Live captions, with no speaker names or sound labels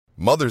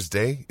Mother's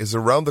Day is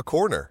around the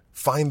corner.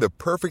 Find the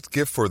perfect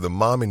gift for the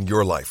mom in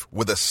your life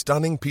with a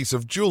stunning piece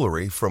of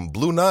jewelry from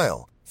Blue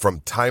Nile.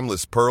 From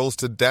timeless pearls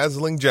to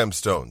dazzling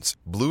gemstones,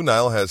 Blue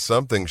Nile has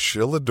something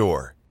she'll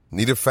adore.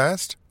 Need it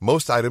fast?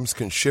 Most items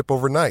can ship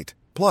overnight.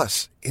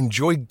 Plus,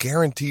 enjoy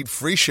guaranteed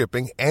free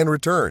shipping and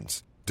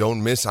returns.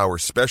 Don't miss our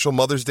special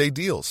Mother's Day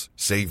deals.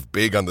 Save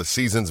big on the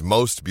season's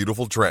most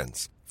beautiful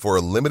trends. For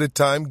a limited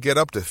time, get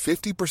up to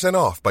 50%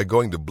 off by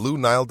going to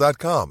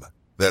BlueNile.com.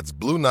 That's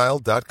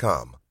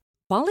BlueNile.com.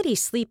 Quality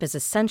sleep is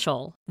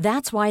essential.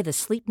 That's why the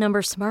Sleep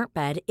Number Smart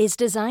Bed is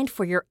designed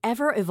for your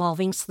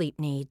ever-evolving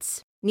sleep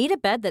needs. Need a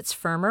bed that's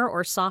firmer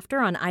or softer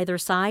on either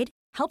side?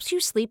 Helps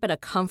you sleep at a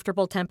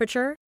comfortable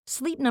temperature?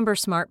 Sleep Number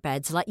Smart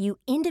Beds let you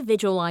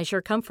individualize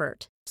your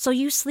comfort, so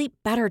you sleep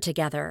better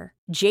together.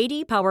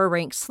 J.D. Power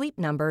ranks Sleep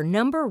Number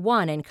number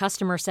 1 in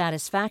customer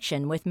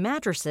satisfaction with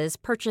mattresses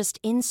purchased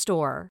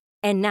in-store.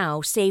 And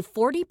now, save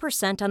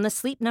 40% on the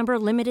Sleep Number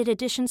Limited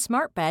Edition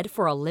Smart Bed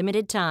for a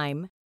limited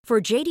time. For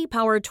J.D.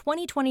 Power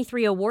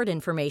 2023 award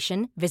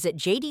information, visit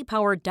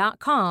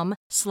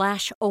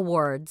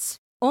jdpower.com/awards.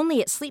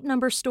 Only at Sleep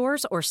Number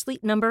stores or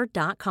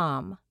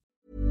sleepnumber.com.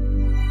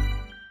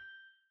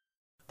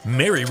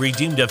 Mary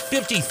redeemed a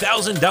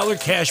 $50,000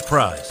 cash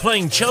prize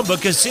playing Chumba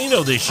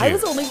Casino this year. I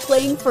was only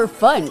playing for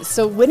fun,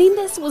 so winning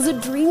this was a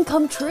dream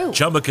come true.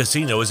 Chumba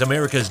Casino is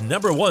America's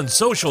 #1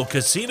 social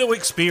casino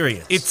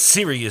experience. It's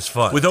serious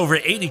fun. With over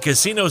 80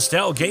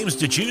 casino-style games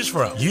to choose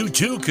from, you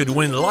too could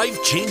win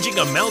life-changing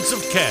amounts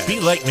of cash. Be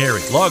like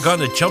Mary. Log on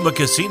to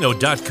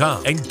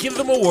ChumbaCasino.com and give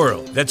them a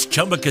whirl. That's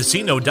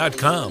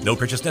ChumbaCasino.com. No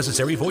purchase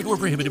necessary. Void where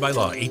prohibited by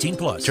law. 18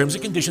 plus. Terms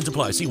and conditions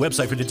apply. See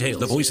website for details.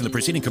 The voice in the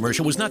preceding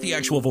commercial was not the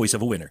actual voice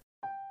of a winner.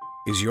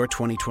 Is your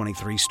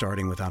 2023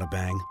 starting without a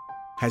bang?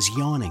 Has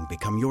yawning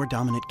become your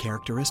dominant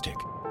characteristic?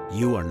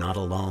 You are not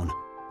alone.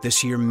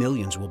 This year,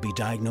 millions will be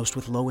diagnosed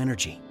with low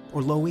energy,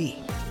 or low E.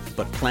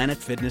 But Planet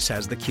Fitness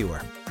has the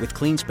cure. With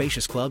clean,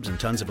 spacious clubs and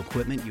tons of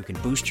equipment, you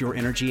can boost your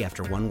energy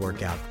after one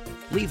workout.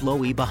 Leave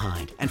low E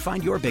behind and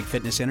find your big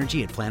fitness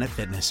energy at Planet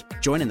Fitness.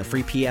 Join in the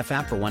free PF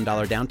app for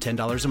 $1 down,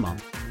 $10 a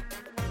month.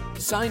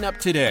 Sign up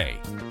today.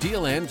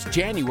 Deal ends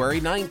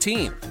January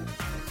 19th.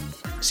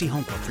 See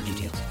HomePod for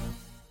details.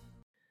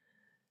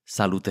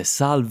 Salute e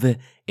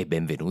salve e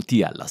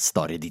benvenuti alla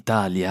Storia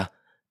d'Italia,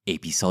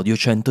 episodio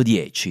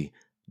 110,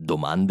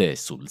 domande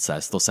sul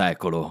VI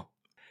secolo.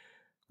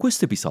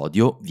 Questo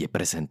episodio vi è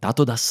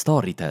presentato da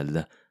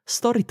Storytel.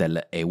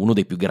 Storytel è uno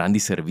dei più grandi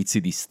servizi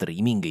di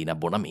streaming in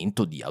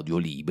abbonamento di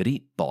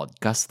audiolibri,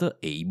 podcast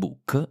e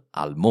ebook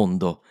al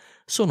mondo.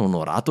 Sono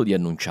onorato di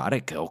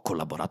annunciare che ho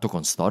collaborato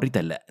con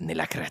Storytel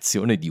nella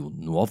creazione di un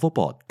nuovo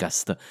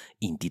podcast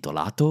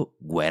intitolato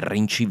Guerre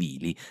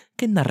incivili,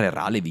 che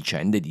narrerà le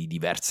vicende di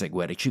diverse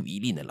guerre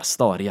civili nella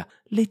storia,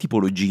 le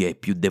tipologie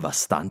più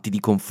devastanti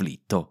di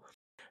conflitto.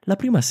 La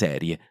prima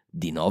serie,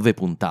 di 9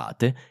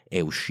 puntate,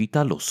 è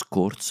uscita lo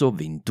scorso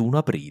 21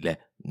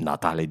 aprile,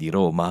 Natale di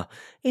Roma,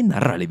 e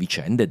narra le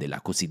vicende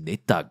della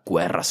cosiddetta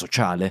guerra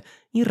sociale,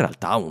 in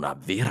realtà una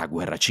vera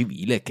guerra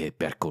civile che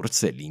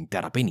percorse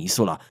l'intera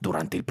penisola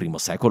durante il I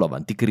secolo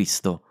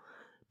a.C.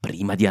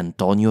 Prima di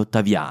Antonio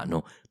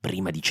Ottaviano,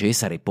 prima di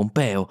Cesare e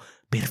Pompeo,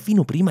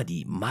 perfino prima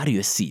di Mario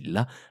e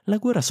Silla, la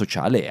guerra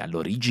sociale è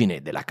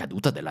all'origine della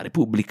caduta della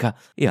Repubblica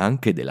e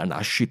anche della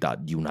nascita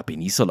di una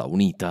penisola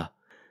unita.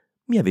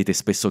 Mi avete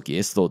spesso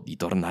chiesto di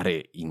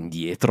tornare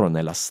indietro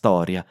nella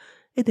storia,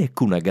 ed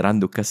ecco una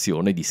grande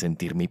occasione di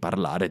sentirmi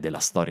parlare della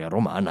storia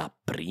romana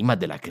prima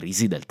della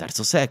crisi del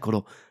III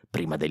secolo,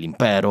 prima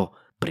dell'impero,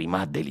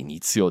 prima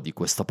dell'inizio di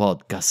questo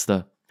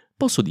podcast.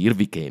 Posso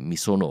dirvi che mi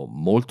sono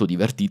molto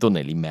divertito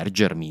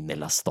nell'immergermi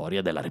nella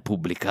storia della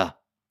Repubblica.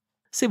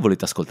 Se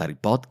volete ascoltare il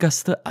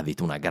podcast,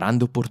 avete una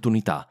grande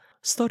opportunità.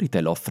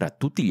 Storytel offre a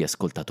tutti gli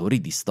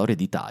ascoltatori di Storia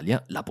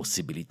d'Italia la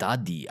possibilità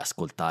di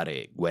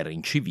ascoltare Guerre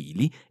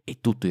incivili e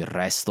tutto il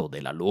resto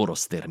della loro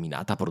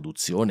sterminata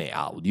produzione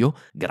audio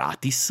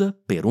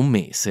gratis per un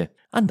mese,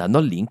 andando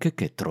al link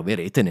che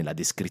troverete nella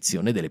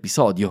descrizione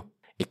dell'episodio.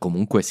 E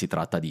comunque si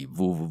tratta di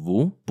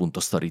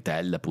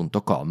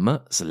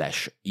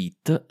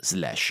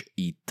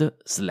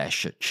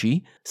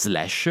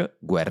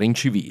www.storytel.com/it/c/guerre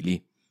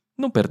incivili.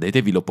 Non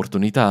perdetevi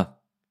l'opportunità.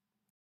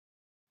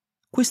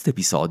 Questo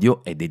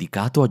episodio è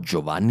dedicato a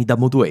Giovanni da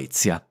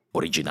Moduezia,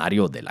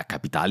 originario della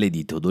capitale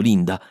di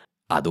Teodolinda.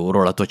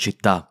 Adoro la tua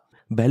città.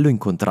 Bello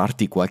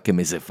incontrarti qualche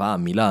mese fa a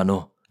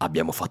Milano.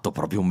 Abbiamo fatto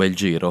proprio un bel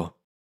giro.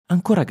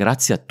 Ancora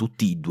grazie a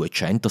tutti i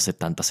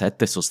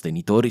 277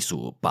 sostenitori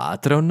su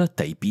Patreon,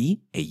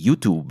 Tipeee e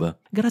YouTube.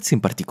 Grazie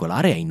in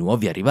particolare ai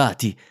nuovi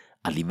arrivati.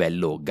 A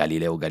livello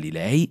Galileo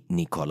Galilei,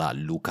 Nicola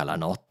Luca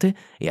Lanotte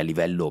e a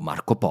livello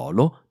Marco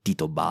Polo,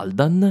 Tito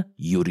Baldan,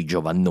 Yuri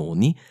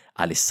Giovannoni,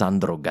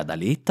 Alessandro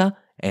Gadaleta,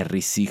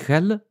 Henry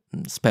Sichel,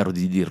 spero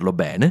di dirlo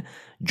bene,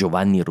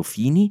 Giovanni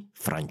Rufini,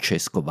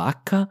 Francesco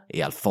Vacca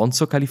e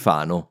Alfonso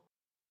Califano.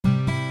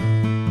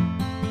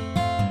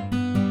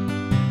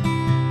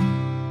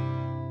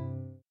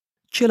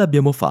 Ce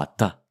l'abbiamo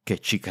fatta, che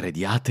ci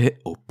crediate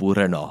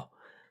oppure no.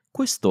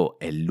 Questo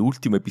è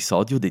l'ultimo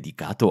episodio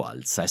dedicato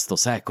al VI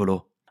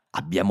secolo.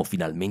 Abbiamo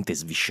finalmente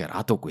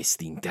sviscerato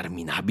questi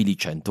interminabili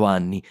 100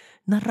 anni,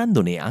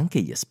 narrandone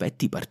anche gli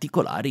aspetti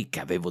particolari che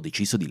avevo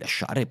deciso di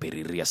lasciare per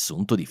il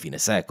riassunto di fine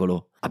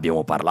secolo.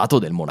 Abbiamo parlato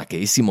del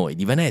monachesimo e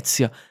di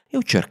Venezia e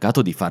ho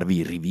cercato di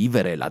farvi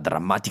rivivere la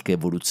drammatica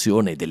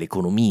evoluzione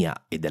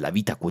dell'economia e della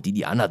vita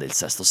quotidiana del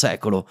VI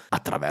secolo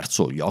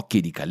attraverso gli occhi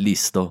di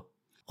Callisto.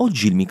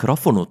 Oggi il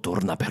microfono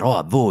torna però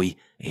a voi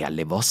e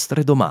alle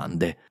vostre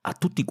domande, a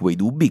tutti quei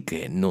dubbi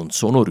che non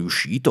sono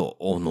riuscito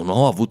o non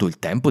ho avuto il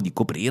tempo di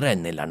coprire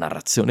nella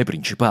narrazione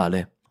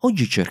principale.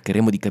 Oggi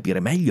cercheremo di capire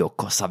meglio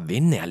cosa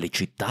avvenne alle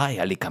città e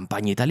alle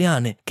campagne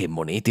italiane, che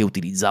monete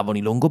utilizzavano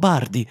i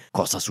Longobardi,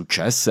 cosa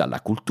successe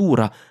alla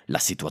cultura, la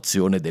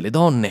situazione delle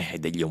donne e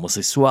degli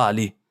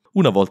omosessuali.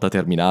 Una volta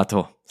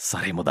terminato,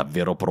 saremo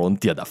davvero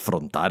pronti ad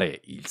affrontare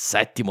il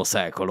VII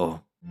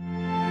secolo.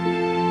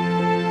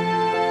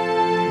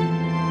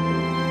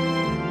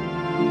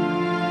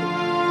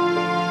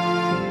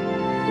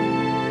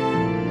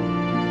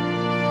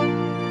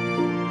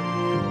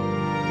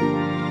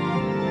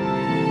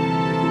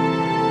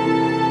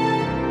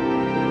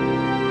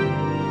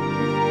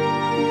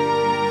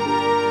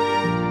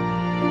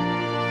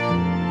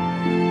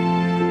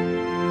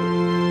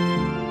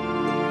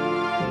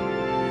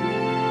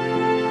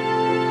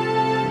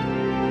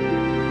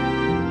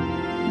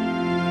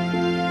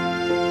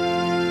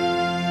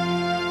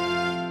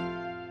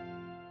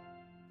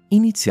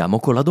 Iniziamo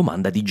con la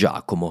domanda di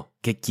Giacomo,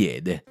 che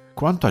chiede: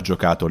 quanto ha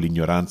giocato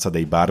l'ignoranza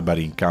dei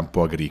barbari in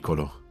campo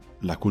agricolo?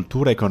 La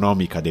cultura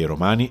economica dei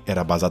Romani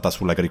era basata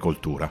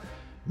sull'agricoltura,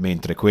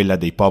 mentre quella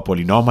dei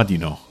popoli nomadi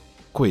no.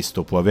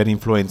 Questo può aver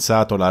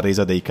influenzato la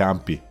resa dei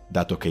campi,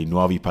 dato che i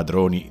nuovi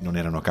padroni non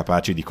erano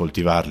capaci di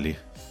coltivarli.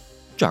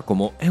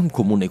 Giacomo, è un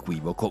comune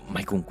equivoco,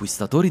 ma i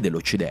conquistatori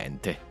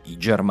dell'Occidente, i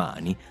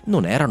Germani,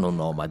 non erano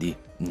nomadi,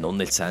 non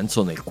nel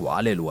senso nel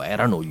quale lo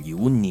erano gli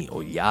Unni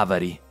o gli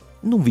Avari.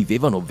 Non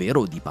vivevano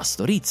vero di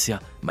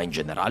pastorizia, ma in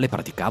generale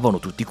praticavano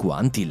tutti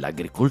quanti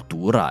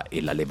l'agricoltura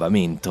e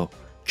l'allevamento.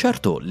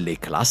 Certo, le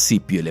classi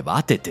più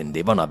elevate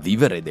tendevano a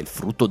vivere del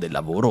frutto del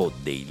lavoro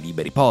dei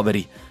liberi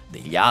poveri,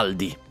 degli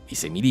aldi, i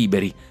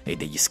semiliberi e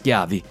degli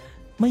schiavi,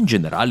 ma in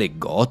generale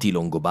Goti,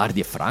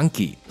 Longobardi e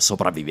Franchi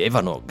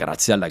sopravvivevano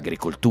grazie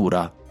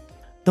all'agricoltura.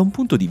 Da un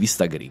punto di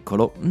vista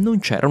agricolo non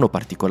c'erano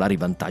particolari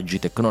vantaggi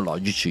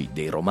tecnologici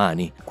dei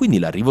Romani, quindi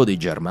l'arrivo dei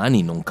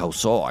Germani non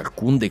causò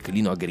alcun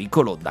declino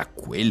agricolo da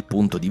quel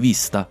punto di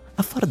vista.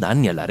 A far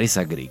danni alla resa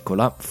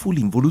agricola fu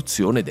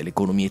l'involuzione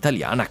dell'economia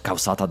italiana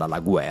causata dalla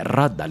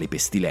guerra, dalle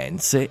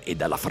pestilenze e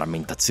dalla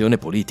frammentazione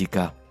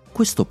politica.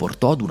 Questo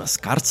portò ad una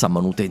scarsa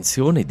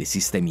manutenzione dei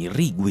sistemi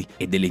irrigui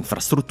e delle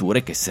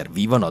infrastrutture che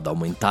servivano ad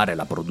aumentare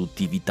la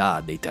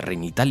produttività dei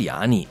terreni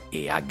italiani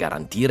e a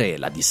garantire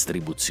la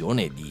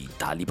distribuzione di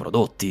tali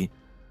prodotti.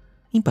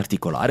 In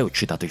particolare ho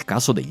citato il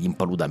caso degli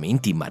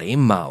impaludamenti in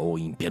Maremma o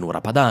in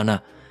Pianura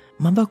Padana,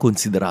 ma va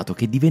considerato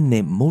che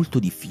divenne molto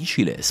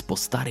difficile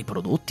spostare i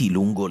prodotti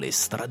lungo le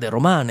strade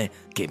romane,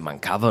 che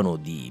mancavano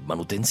di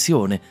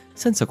manutenzione,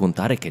 senza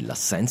contare che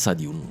l'assenza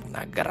di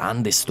una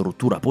grande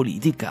struttura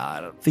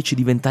politica fece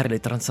diventare le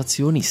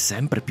transazioni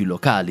sempre più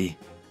locali.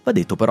 Va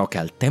detto però che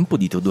al tempo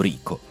di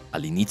Teodorico,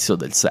 all'inizio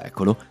del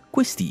secolo,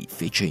 questi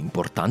fece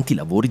importanti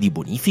lavori di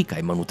bonifica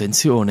e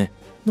manutenzione.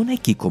 Non è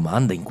chi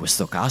comanda in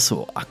questo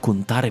caso a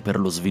contare per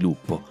lo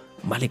sviluppo,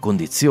 ma le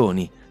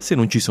condizioni. Se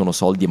non ci sono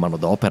soldi e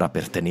manodopera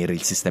per tenere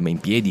il sistema in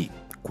piedi,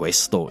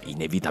 questo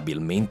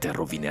inevitabilmente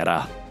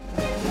rovinerà.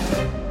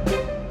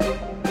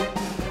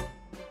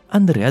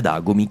 Andrea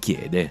Dago mi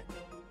chiede: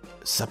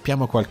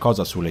 sappiamo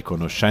qualcosa sulle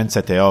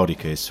conoscenze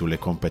teoriche e sulle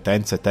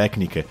competenze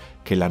tecniche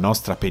che la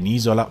nostra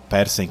penisola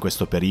perse in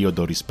questo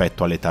periodo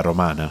rispetto all'età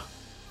romana?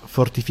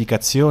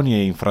 Fortificazioni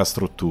e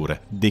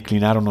infrastrutture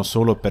declinarono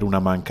solo per una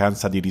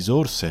mancanza di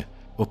risorse?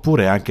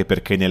 Oppure anche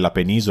perché nella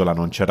penisola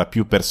non c'era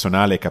più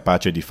personale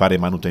capace di fare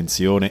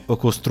manutenzione o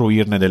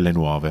costruirne delle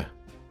nuove?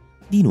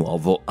 Di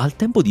nuovo, al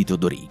tempo di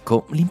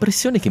Teodorico,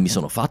 l'impressione che mi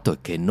sono fatto è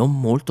che non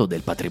molto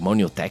del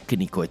patrimonio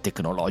tecnico e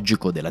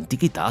tecnologico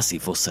dell'antichità si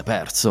fosse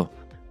perso.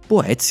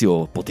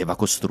 Boezio poteva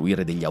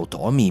costruire degli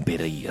automi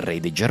per i re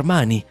dei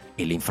Germani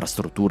e le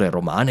infrastrutture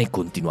romane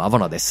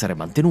continuavano ad essere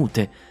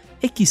mantenute,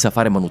 e chi sa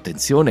fare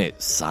manutenzione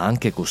sa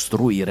anche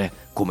costruire,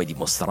 come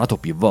dimostrato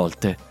più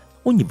volte.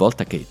 Ogni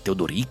volta che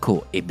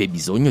Teodorico ebbe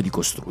bisogno di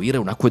costruire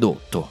un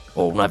acquedotto,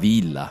 o una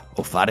villa,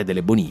 o fare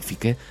delle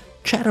bonifiche,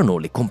 c'erano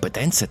le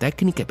competenze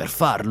tecniche per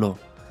farlo.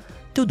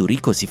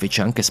 Teodorico si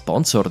fece anche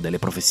sponsor delle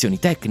professioni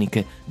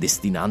tecniche,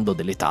 destinando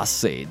delle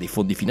tasse e dei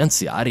fondi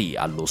finanziari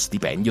allo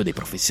stipendio dei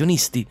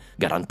professionisti,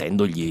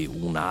 garantendogli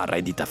una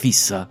rendita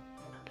fissa.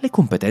 Le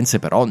competenze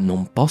però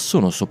non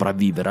possono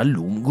sopravvivere a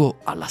lungo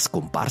alla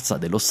scomparsa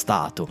dello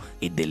Stato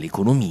e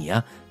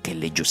dell'economia che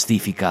le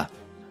giustifica.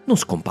 Non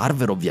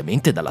scomparvero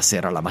ovviamente dalla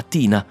sera alla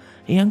mattina,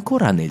 e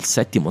ancora nel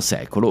VII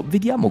secolo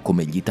vediamo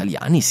come gli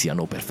italiani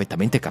siano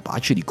perfettamente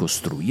capaci di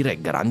costruire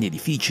grandi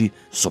edifici,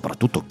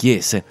 soprattutto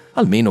chiese,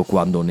 almeno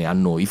quando ne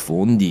hanno i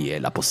fondi e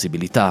la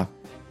possibilità.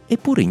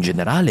 Eppure in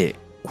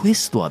generale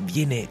questo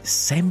avviene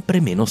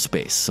sempre meno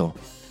spesso.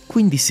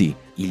 Quindi sì,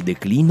 Il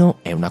declino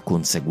è una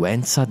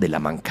conseguenza della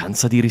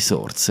mancanza di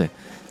risorse,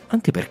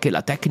 anche perché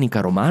la tecnica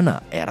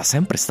romana era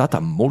sempre stata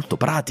molto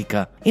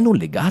pratica e non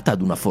legata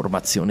ad una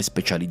formazione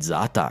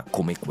specializzata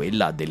come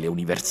quella delle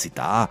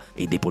università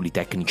e dei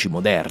politecnici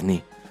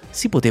moderni.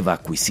 Si poteva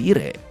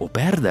acquisire o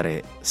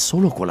perdere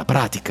solo con la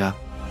pratica.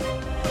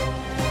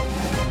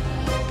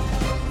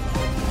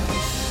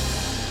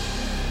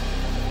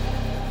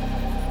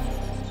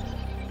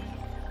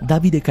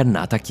 Davide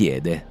Cannata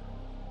chiede: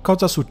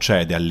 cosa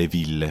succede alle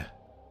ville?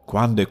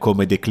 Quando e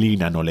come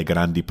declinano le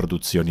grandi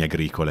produzioni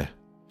agricole?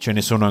 Ce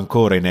ne sono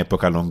ancora in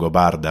epoca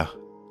longobarda?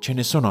 Ce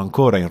ne sono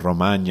ancora in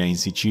Romagna e in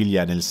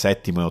Sicilia nel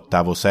VII e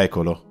VIII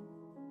secolo?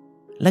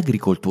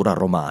 L'agricoltura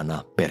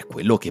romana, per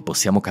quello che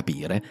possiamo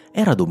capire,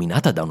 era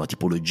dominata da una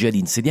tipologia di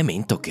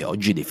insediamento che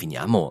oggi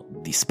definiamo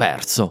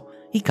disperso.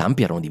 I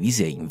campi erano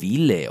divisi in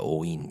ville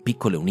o in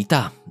piccole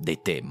unità,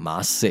 dette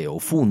masse o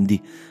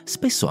fundi,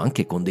 spesso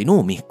anche con dei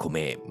nomi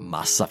come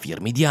Massa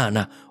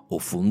Firmidiana o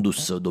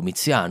Fundus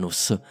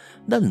Domitianus,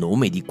 dal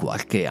nome di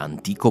qualche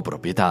antico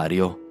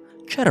proprietario.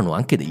 C'erano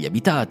anche degli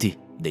abitati,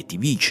 detti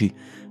vici,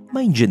 ma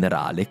in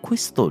generale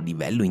questo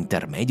livello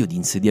intermedio di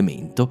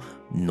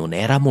insediamento non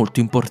era molto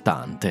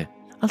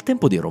importante. Al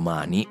tempo dei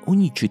Romani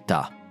ogni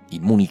città,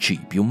 il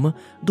municipium,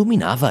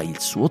 dominava il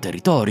suo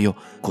territorio,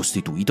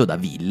 costituito da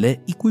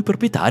ville i cui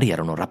proprietari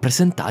erano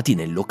rappresentati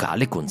nel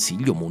locale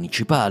consiglio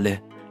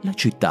municipale. La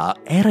città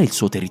era il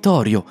suo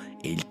territorio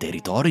e il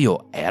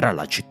territorio era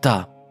la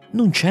città.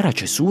 Non c'era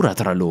cesura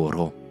tra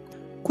loro.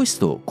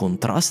 Questo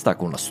contrasta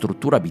con la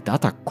struttura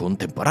abitata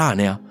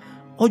contemporanea.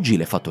 Oggi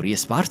le fattorie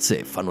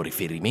sparse fanno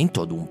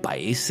riferimento ad un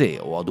paese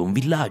o ad un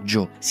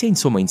villaggio. Si è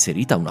insomma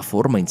inserita una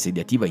forma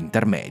insediativa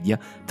intermedia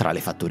tra le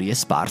fattorie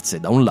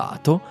sparse da un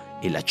lato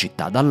e la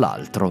città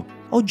dall'altro.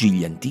 Oggi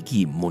gli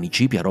antichi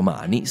municipi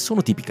romani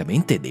sono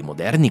tipicamente dei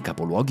moderni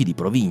capoluoghi di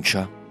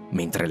provincia,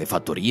 mentre le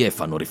fattorie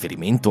fanno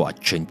riferimento a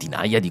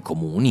centinaia di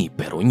comuni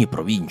per ogni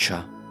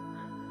provincia.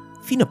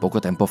 Fino a poco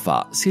tempo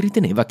fa si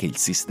riteneva che il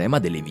sistema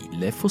delle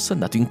ville fosse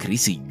andato in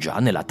crisi già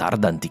nella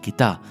tarda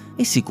antichità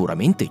e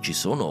sicuramente ci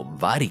sono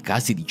vari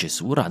casi di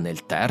cesura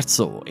nel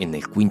III e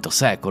nel V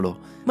secolo,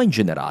 ma in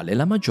generale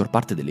la maggior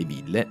parte delle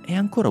ville è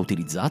ancora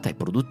utilizzata e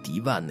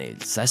produttiva nel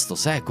VI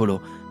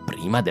secolo,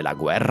 prima della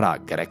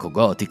guerra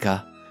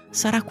greco-gotica.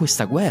 Sarà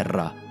questa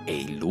guerra e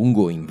il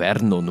lungo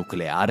inverno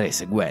nucleare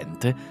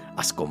seguente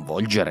a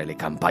sconvolgere le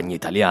campagne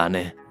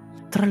italiane.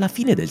 Tra la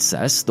fine del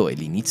VI e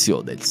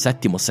l'inizio del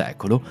VII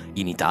secolo,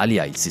 in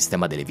Italia il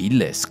sistema delle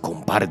ville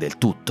scompare del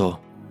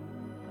tutto.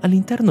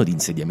 All'interno di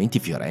insediamenti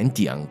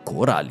fiorenti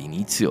ancora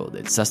all'inizio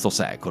del VI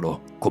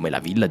secolo, come la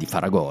villa di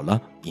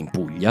Faragola, in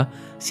Puglia,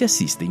 si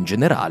assiste in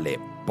generale,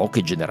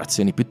 poche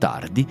generazioni più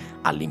tardi,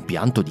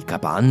 all'impianto di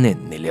capanne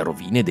nelle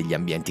rovine degli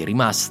ambienti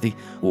rimasti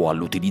o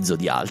all'utilizzo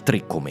di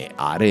altri come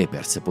aree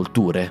per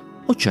sepolture.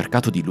 Ho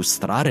cercato di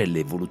illustrare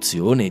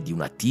l'evoluzione di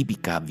una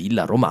tipica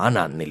villa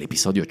romana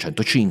nell'episodio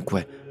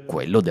 105,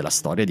 quello della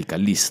storia di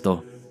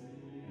Callisto.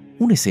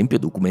 Un esempio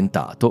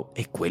documentato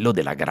è quello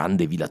della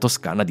grande villa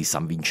toscana di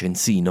San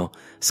Vincenzino,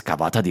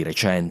 scavata di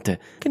recente,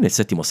 che nel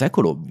VII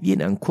secolo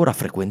viene ancora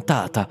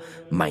frequentata,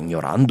 ma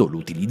ignorando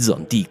l'utilizzo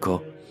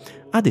antico.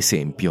 Ad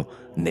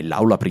esempio,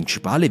 nell'aula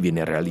principale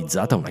viene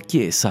realizzata una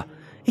chiesa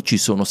e ci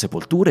sono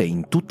sepolture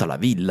in tutta la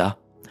villa.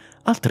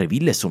 Altre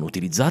ville sono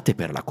utilizzate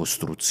per la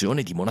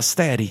costruzione di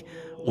monasteri,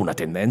 una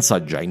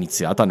tendenza già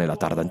iniziata nella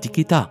tarda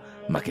antichità,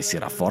 ma che si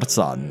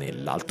rafforza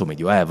nell'alto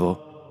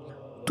medioevo.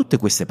 Tutte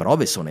queste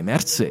prove sono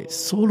emerse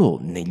solo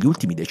negli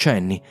ultimi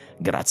decenni,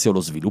 grazie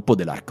allo sviluppo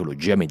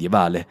dell'archeologia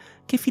medievale,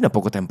 che fino a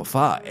poco tempo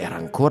fa era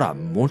ancora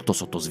molto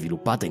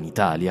sottosviluppata in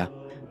Italia.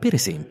 Per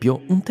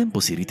esempio, un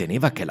tempo si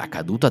riteneva che la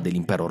caduta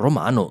dell'impero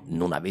romano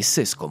non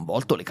avesse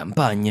sconvolto le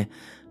campagne,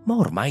 ma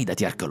ormai i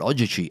dati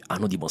archeologici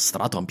hanno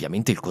dimostrato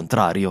ampiamente il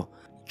contrario.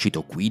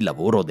 Cito qui il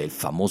lavoro del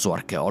famoso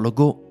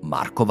archeologo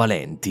Marco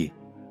Valenti.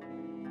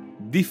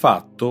 Di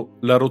fatto,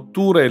 la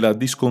rottura e la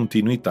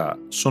discontinuità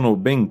sono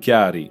ben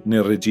chiari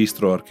nel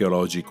registro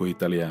archeologico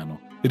italiano,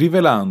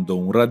 rivelando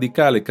un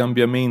radicale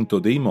cambiamento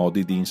dei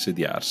modi di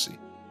insediarsi.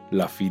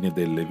 La fine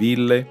delle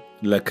ville,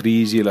 la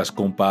crisi e la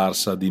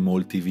scomparsa di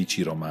molti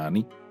vici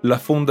romani, la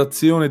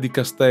fondazione di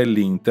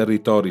castelli in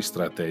territori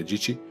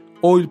strategici,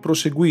 o il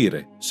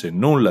proseguire, se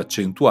non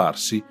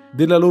l'accentuarsi,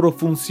 della loro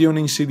funzione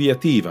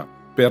insediativa,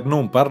 per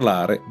non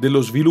parlare dello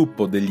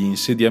sviluppo degli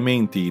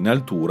insediamenti in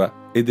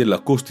altura e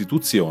della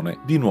costituzione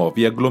di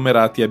nuovi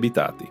agglomerati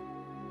abitati.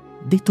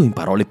 Detto in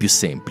parole più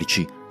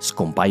semplici,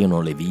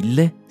 scompaiono le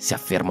ville, si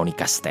affermano i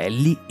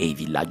castelli e i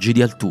villaggi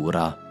di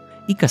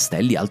altura. I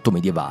castelli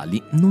altomedievali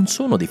non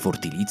sono dei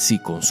fortilizi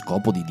con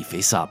scopo di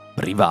difesa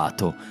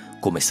privato,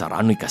 come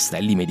saranno i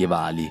castelli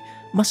medievali,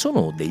 ma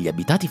sono degli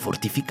abitati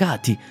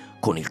fortificati,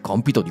 con il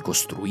compito di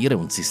costruire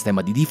un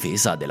sistema di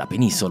difesa della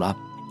penisola.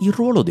 Il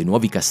ruolo dei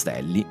nuovi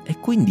castelli è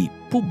quindi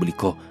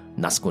pubblico,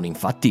 nascono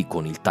infatti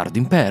con il tardo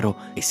impero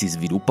e si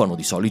sviluppano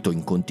di solito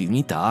in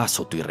continuità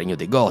sotto il regno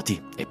dei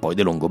Goti e poi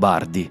dei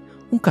Longobardi.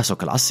 Un caso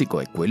classico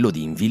è quello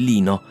di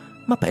Invillino,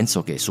 ma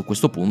penso che su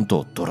questo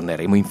punto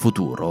torneremo in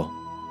futuro.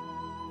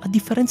 A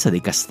differenza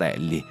dei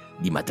castelli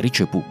di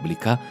matrice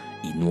pubblica,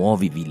 i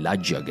nuovi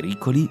villaggi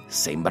agricoli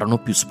sembrano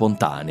più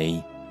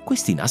spontanei.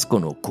 Questi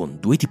nascono con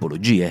due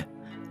tipologie.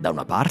 Da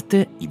una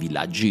parte, i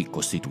villaggi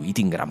costituiti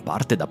in gran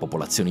parte da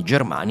popolazioni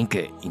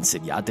germaniche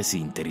insediatesi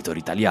in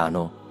territorio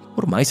italiano.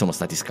 Ormai sono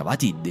stati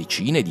scavati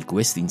decine di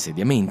questi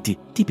insediamenti,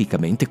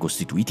 tipicamente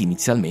costituiti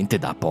inizialmente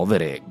da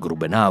povere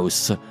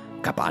Grubenhaus,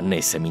 capanne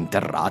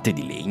seminterrate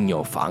di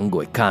legno,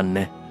 fango e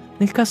canne.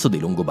 Nel caso dei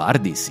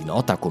Longobardi si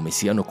nota come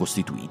siano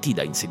costituiti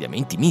da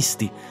insediamenti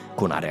misti,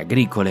 con aree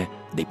agricole,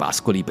 dei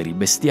pascoli per il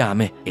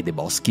bestiame e dei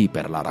boschi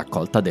per la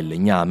raccolta del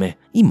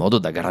legname, in modo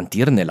da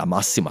garantirne la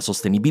massima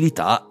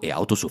sostenibilità e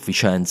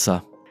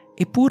autosufficienza.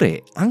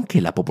 Eppure anche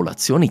la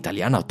popolazione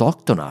italiana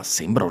autoctona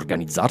sembra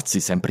organizzarsi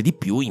sempre di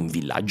più in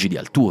villaggi di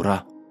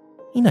altura.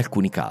 In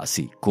alcuni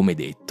casi, come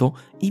detto,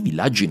 i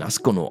villaggi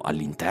nascono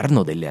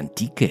all'interno delle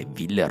antiche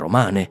ville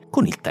romane,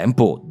 con il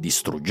tempo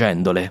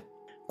distruggendole.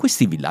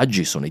 Questi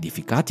villaggi sono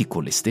edificati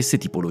con le stesse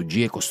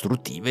tipologie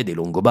costruttive dei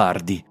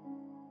Longobardi.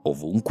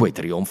 Ovunque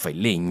trionfa il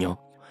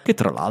legno, che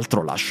tra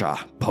l'altro lascia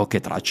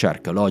poche tracce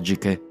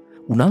archeologiche.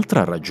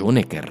 Un'altra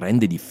ragione che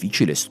rende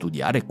difficile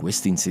studiare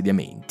questi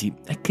insediamenti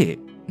è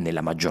che,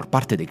 nella maggior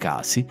parte dei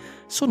casi,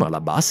 sono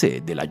alla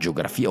base della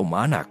geografia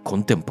umana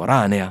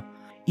contemporanea.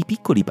 I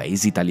piccoli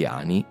paesi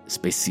italiani,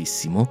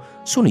 spessissimo,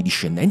 sono i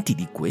discendenti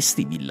di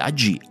questi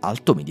villaggi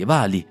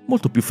alto-medievali,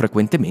 molto più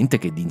frequentemente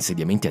che di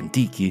insediamenti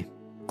antichi.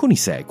 Con i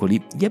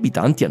secoli, gli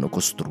abitanti hanno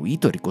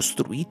costruito e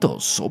ricostruito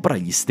sopra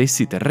gli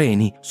stessi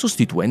terreni,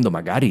 sostituendo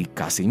magari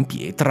case in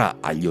pietra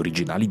agli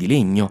originali di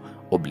legno,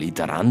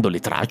 obliterando le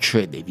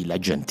tracce dei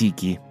villaggi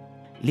antichi.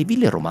 Le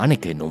ville romane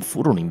che non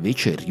furono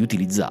invece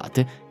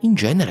riutilizzate in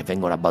genere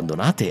vengono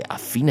abbandonate a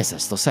fine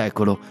VI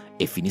secolo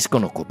e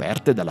finiscono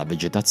coperte dalla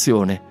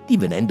vegetazione,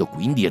 divenendo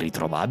quindi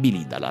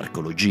ritrovabili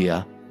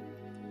dall'archeologia.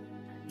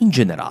 In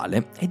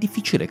generale, è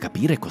difficile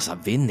capire cosa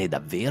avvenne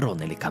davvero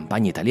nelle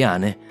campagne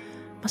italiane,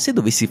 ma se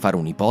dovessi fare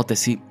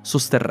un'ipotesi,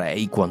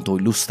 sosterrei quanto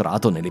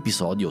illustrato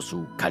nell'episodio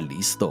su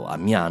Callisto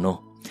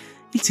Ammiano.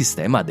 Il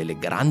sistema delle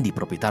grandi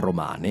proprietà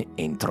romane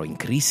entrò in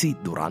crisi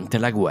durante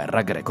la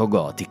guerra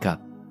greco-gotica.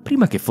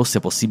 Prima che fosse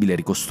possibile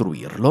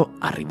ricostruirlo,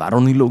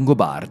 arrivarono i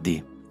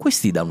Longobardi.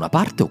 Questi da una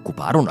parte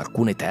occuparono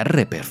alcune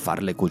terre per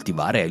farle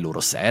coltivare ai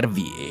loro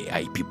servi e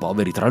ai più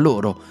poveri tra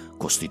loro,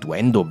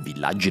 costituendo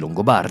villaggi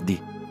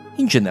longobardi.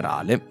 In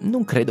generale,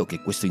 non credo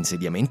che questo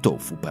insediamento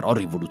fu però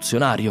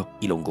rivoluzionario.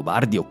 I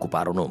Longobardi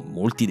occuparono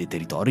molti dei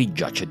territori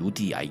già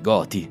ceduti ai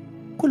Goti.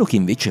 Quello che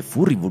invece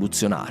fu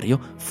rivoluzionario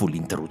fu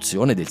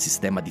l'interruzione del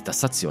sistema di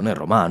tassazione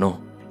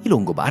romano. I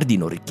Longobardi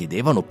non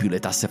richiedevano più le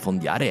tasse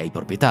fondiarie ai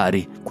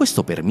proprietari.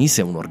 Questo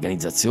permise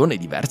un'organizzazione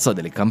diversa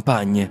delle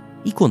campagne.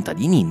 I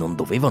contadini non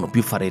dovevano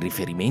più fare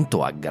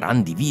riferimento a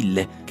grandi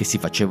ville che si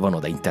facevano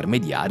da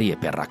intermediari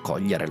per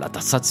raccogliere la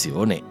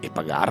tassazione e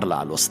pagarla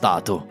allo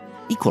Stato.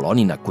 I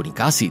coloni in alcuni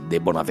casi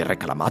debbono aver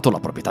reclamato la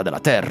proprietà della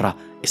terra,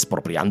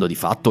 espropriando di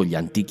fatto gli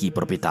antichi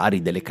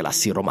proprietari delle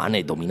classi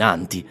romane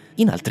dominanti.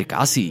 In altri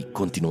casi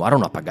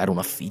continuarono a pagare un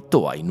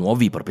affitto ai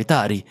nuovi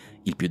proprietari,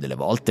 il più delle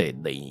volte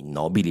dei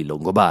nobili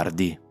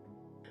longobardi.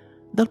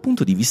 Dal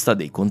punto di vista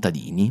dei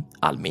contadini,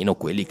 almeno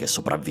quelli che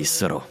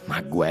sopravvissero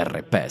a guerra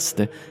e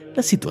peste,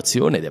 la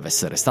situazione deve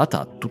essere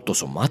stata tutto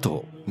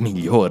sommato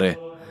migliore.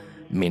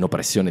 Meno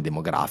pressione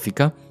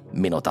demografica,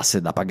 meno tasse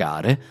da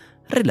pagare,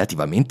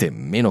 relativamente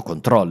meno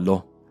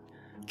controllo.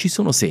 Ci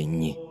sono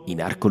segni,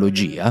 in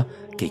archeologia,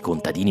 che i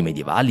contadini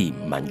medievali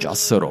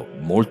mangiassero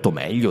molto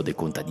meglio dei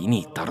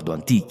contadini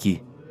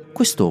tardo-antichi.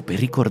 Questo per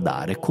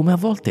ricordare come a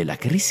volte la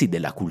crisi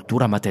della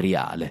cultura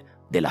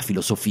materiale, della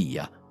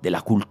filosofia,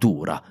 della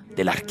cultura,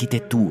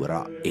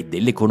 dell'architettura e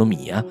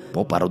dell'economia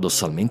può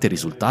paradossalmente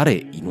risultare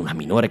in una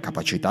minore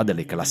capacità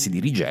delle classi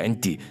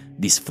dirigenti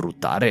di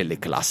sfruttare le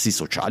classi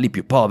sociali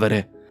più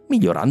povere,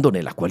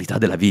 migliorandone la qualità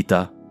della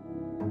vita.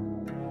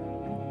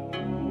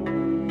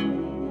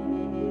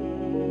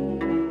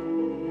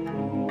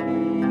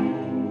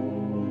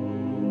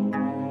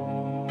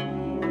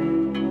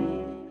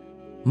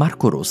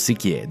 Marco Rossi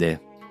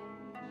chiede: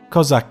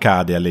 cosa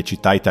accade alle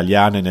città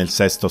italiane nel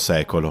VI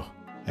secolo?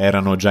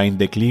 Erano già in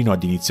declino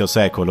ad inizio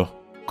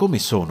secolo? Come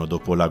sono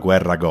dopo la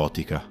guerra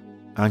gotica?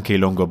 Anche i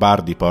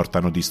Longobardi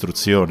portano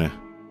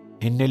distruzione.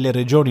 E nelle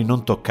regioni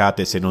non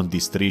toccate se non di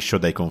striscio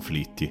dai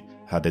conflitti,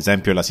 ad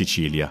esempio la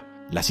Sicilia,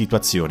 la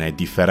situazione è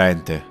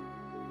differente.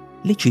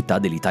 Le città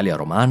dell'Italia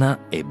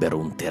romana ebbero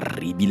un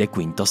terribile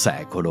V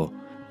secolo.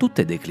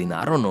 Tutte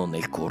declinarono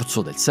nel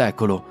corso del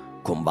secolo,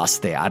 con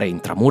vaste aree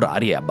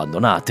intramurarie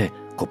abbandonate,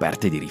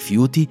 coperte di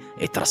rifiuti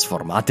e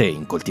trasformate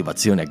in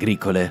coltivazioni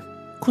agricole.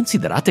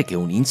 Considerate che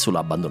un'isola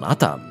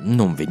abbandonata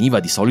non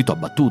veniva di solito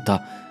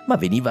abbattuta, ma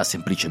veniva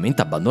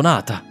semplicemente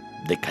abbandonata,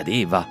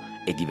 decadeva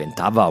e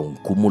diventava un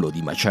cumulo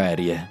di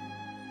macerie.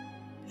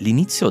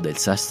 L'inizio del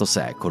VI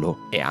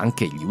secolo e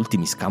anche gli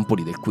ultimi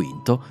scampoli del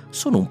V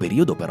sono un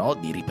periodo però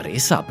di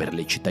ripresa per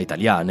le città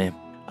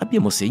italiane.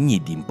 Abbiamo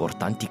segni di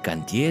importanti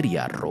cantieri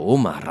a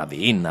Roma,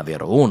 Ravenna,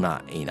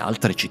 Verona e in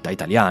altre città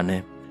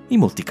italiane. In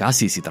molti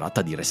casi si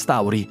tratta di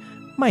restauri,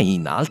 ma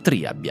in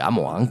altri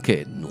abbiamo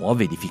anche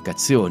nuove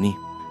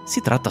edificazioni.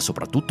 Si tratta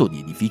soprattutto di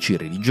edifici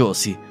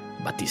religiosi,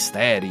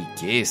 battisteri,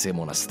 chiese,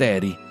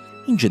 monasteri.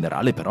 In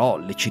generale però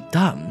le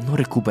città non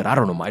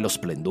recuperarono mai lo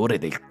splendore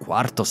del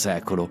IV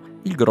secolo.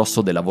 Il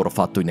grosso del lavoro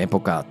fatto in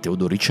epoca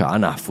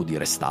teodoriciana fu di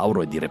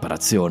restauro e di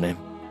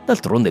riparazione.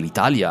 D'altronde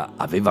l'Italia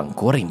aveva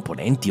ancora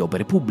imponenti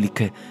opere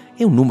pubbliche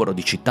e un numero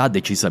di città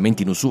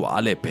decisamente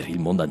inusuale per il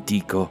mondo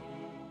antico.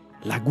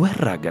 La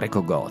guerra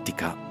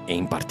greco-gotica, e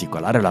in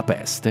particolare la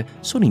peste,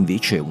 sono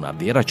invece una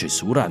vera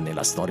cesura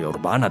nella storia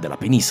urbana della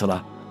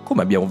penisola.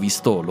 Come abbiamo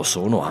visto lo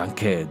sono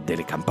anche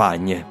delle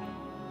campagne.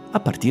 A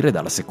partire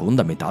dalla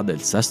seconda metà del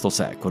VI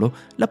secolo,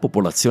 la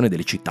popolazione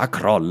delle città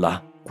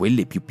crolla.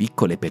 Quelle più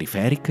piccole e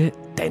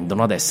periferiche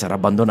tendono ad essere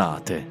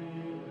abbandonate.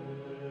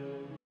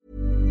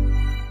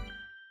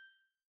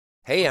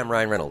 Hey, I'm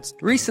Ryan Reynolds.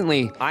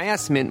 Recently, I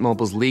asked Mint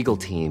Mobile's legal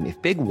team if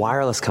big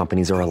wireless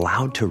companies are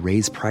allowed to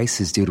raise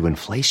prices due to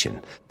inflation.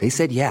 They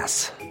said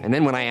yes. And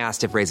then when I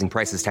asked if raising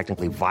prices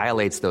technically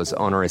violates those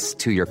onerous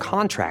two-year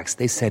contracts,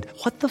 they said,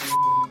 "What the f***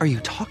 are you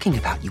talking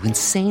about, you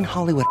insane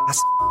Hollywood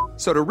ass?"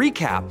 So to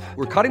recap,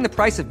 we're cutting the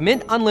price of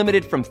Mint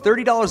Unlimited from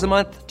 $30 a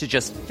month to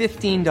just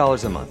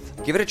 $15 a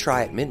month. Give it a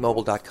try at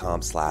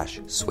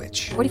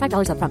mintmobile.com/switch.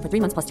 $45 up front for 3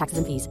 months plus taxes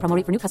and fees. Promo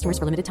rate for new customers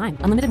for limited time.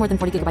 Unlimited more than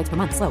 40 gigabytes per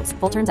month slows.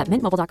 Full terms at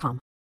mintmobile.com.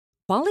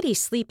 Quality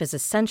sleep is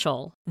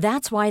essential.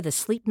 That's why the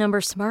Sleep Number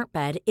Smart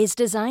Bed is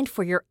designed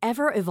for your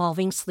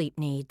ever-evolving sleep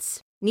needs.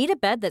 Need a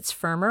bed that's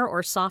firmer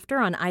or softer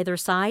on either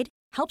side?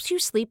 Helps you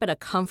sleep at a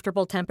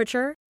comfortable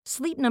temperature?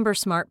 Sleep Number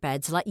Smart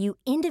Beds let you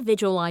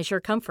individualize your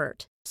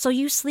comfort, so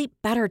you sleep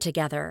better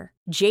together.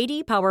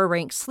 JD Power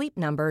ranks Sleep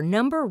Number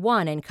number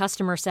 1 in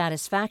customer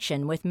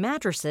satisfaction with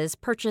mattresses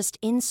purchased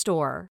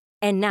in-store.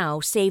 And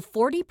now save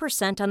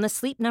 40% on the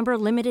Sleep Number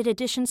Limited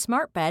Edition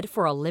Smart Bed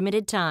for a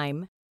limited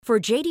time. For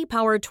JD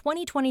Power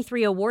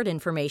 2023 award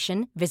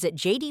information, visit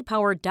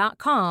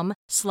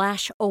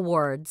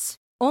jdpower.com/awards.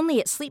 Only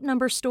at Sleep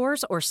Number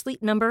stores or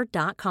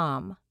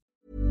sleepnumber.com.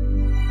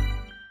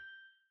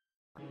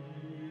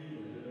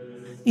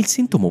 Il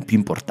sintomo più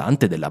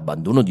importante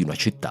dell'abbandono di una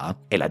città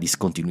è la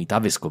discontinuità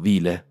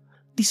vescovile.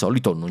 Di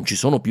solito non ci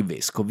sono più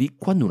vescovi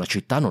quando una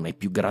città non è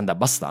più grande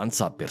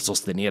abbastanza per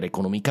sostenere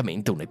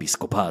economicamente un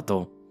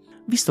episcopato.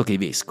 Visto che i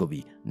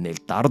vescovi,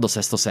 nel tardo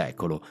VI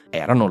secolo,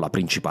 erano la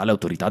principale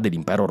autorità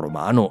dell'impero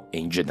romano e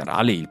in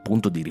generale il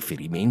punto di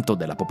riferimento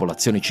della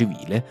popolazione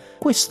civile,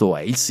 questo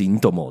è il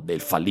sintomo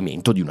del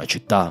fallimento di una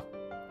città.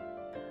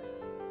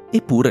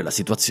 Eppure la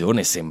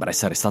situazione sembra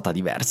essere stata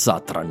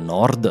diversa tra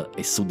Nord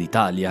e Sud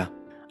Italia.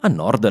 A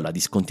Nord la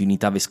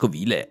discontinuità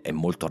vescovile è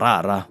molto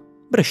rara.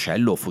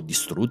 Brescello fu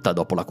distrutta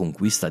dopo la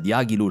conquista di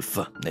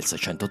Agilulf nel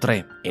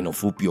 603 e non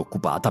fu più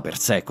occupata per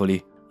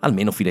secoli,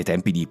 almeno fino ai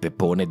tempi di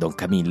Peppone e Don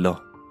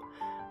Camillo.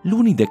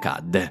 Luni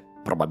decadde,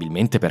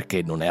 probabilmente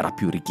perché non era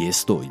più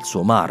richiesto il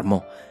suo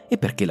marmo e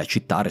perché la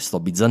città restò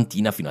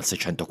bizantina fino al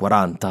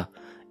 640.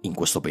 In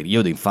questo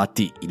periodo,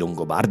 infatti, i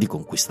Longobardi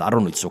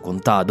conquistarono il suo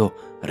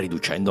contado,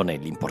 riducendone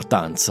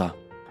l'importanza.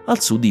 Al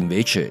sud,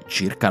 invece,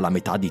 circa la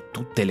metà di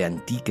tutte le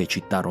antiche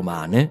città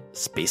romane,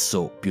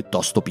 spesso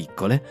piuttosto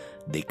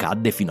piccole,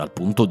 decadde fino al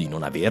punto di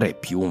non avere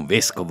più un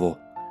vescovo.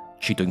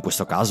 Cito in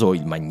questo caso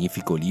il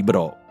magnifico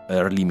libro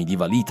Early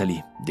Medieval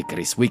Italy di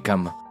Chris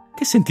Wickham,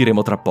 che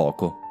sentiremo tra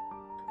poco.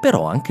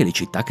 Però anche le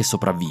città che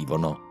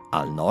sopravvivono,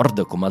 al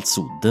nord come al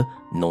sud,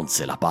 non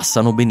se la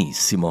passano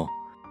benissimo.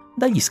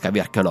 Dagli scavi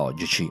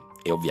archeologici,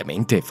 e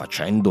ovviamente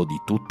facendo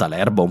di tutta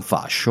l'erba un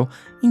fascio,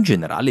 in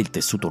generale il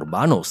tessuto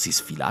urbano si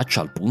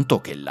sfilaccia al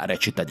punto che l'area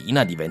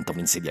cittadina diventa un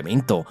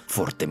insediamento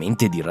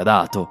fortemente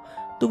diradato,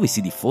 dove si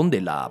diffonde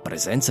la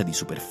presenza di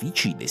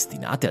superfici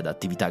destinate ad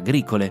attività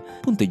agricole,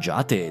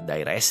 punteggiate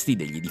dai resti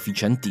degli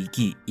edifici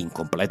antichi in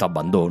completo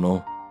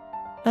abbandono.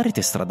 La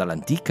rete stradale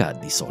antica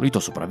di solito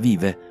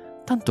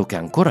sopravvive, tanto che è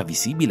ancora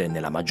visibile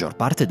nella maggior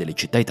parte delle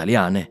città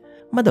italiane,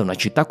 ma da una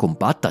città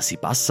compatta si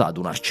passa ad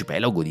un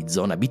arcipelago di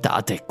zone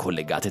abitate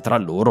collegate tra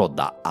loro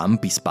da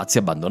ampi spazi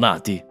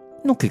abbandonati.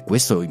 Non che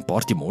questo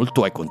importi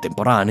molto ai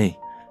contemporanei.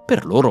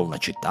 Per loro una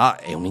città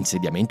è un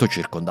insediamento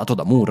circondato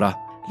da mura.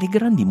 Le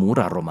grandi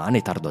mura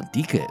romane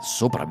tardoantiche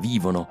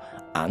sopravvivono,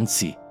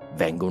 anzi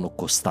vengono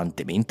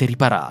costantemente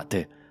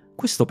riparate.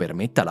 Questo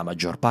permette alla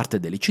maggior parte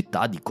delle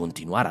città di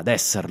continuare ad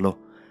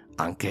esserlo,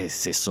 anche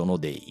se sono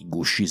dei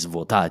gusci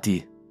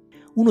svuotati.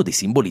 Uno dei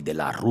simboli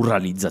della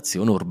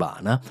ruralizzazione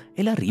urbana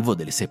è l'arrivo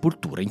delle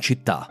sepolture in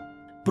città.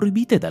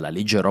 Proibite dalla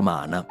legge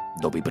romana,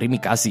 dopo i primi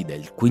casi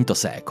del V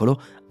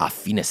secolo, a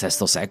fine VI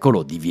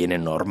secolo diviene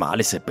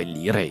normale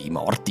seppellire i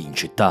morti in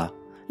città.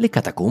 Le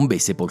catacombe e i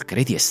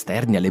sepolcreti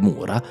esterni alle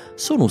mura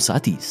sono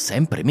usati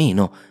sempre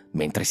meno,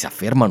 mentre si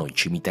affermano i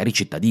cimiteri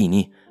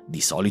cittadini, di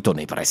solito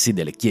nei pressi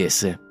delle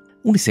chiese.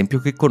 Un esempio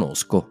che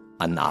conosco: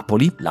 a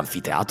Napoli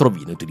l'anfiteatro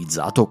viene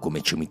utilizzato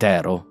come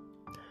cimitero.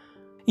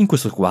 In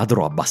questo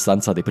quadro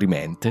abbastanza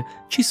deprimente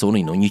ci sono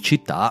in ogni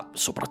città,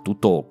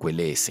 soprattutto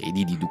quelle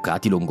sedi di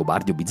ducati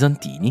longobardi o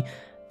bizantini,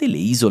 delle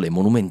isole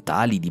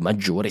monumentali di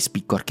maggiore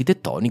spicco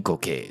architettonico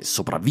che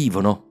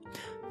sopravvivono.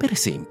 Per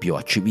esempio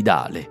a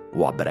Cividale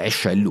o a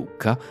Brescia e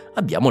Lucca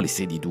abbiamo le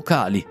sedi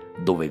ducali,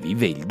 dove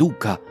vive il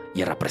duca,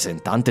 il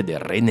rappresentante del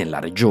re nella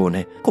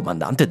regione,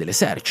 comandante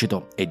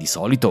dell'esercito e di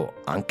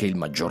solito anche il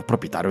maggior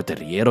proprietario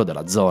terriero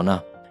della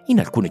zona. In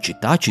alcune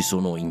città ci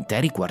sono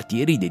interi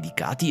quartieri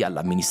dedicati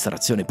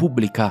all'amministrazione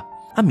pubblica.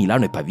 A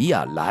Milano e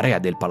Pavia l'area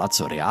del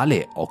Palazzo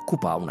Reale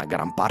occupa una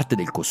gran parte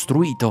del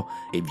costruito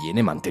e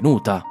viene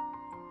mantenuta.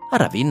 A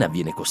Ravenna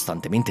viene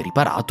costantemente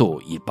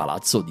riparato il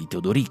palazzo di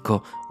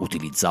Teodorico,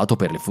 utilizzato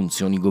per le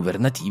funzioni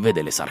governative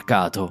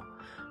dell'esarcato.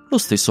 Lo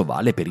stesso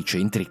vale per i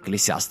centri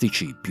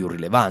ecclesiastici più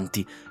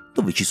rilevanti,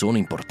 dove ci sono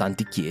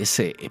importanti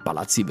chiese e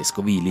palazzi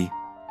vescovili.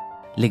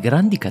 Le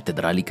grandi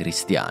cattedrali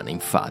cristiane,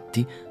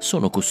 infatti,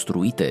 sono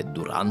costruite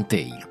durante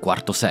il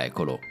IV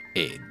secolo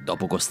e,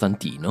 dopo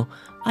Costantino,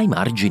 ai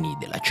margini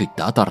della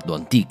città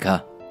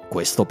tardoantica.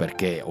 Questo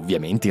perché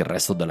ovviamente il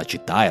resto della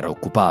città era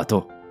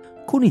occupato.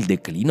 Con il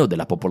declino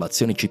della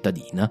popolazione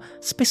cittadina,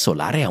 spesso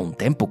l'area un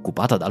tempo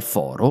occupata dal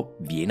foro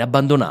viene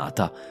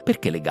abbandonata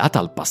perché legata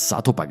al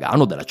passato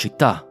pagano della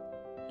città.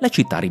 La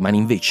città rimane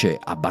invece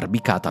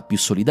abbarbicata più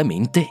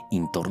solidamente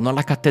intorno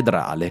alla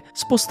cattedrale,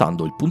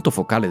 spostando il punto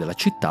focale della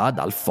città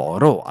dal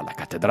foro alla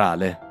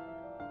cattedrale.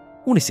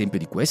 Un esempio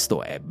di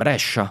questo è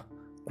Brescia.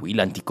 Qui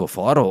l'antico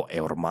foro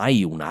è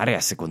ormai un'area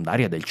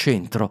secondaria del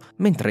centro,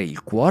 mentre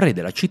il cuore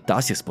della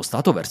città si è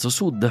spostato verso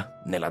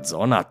sud, nella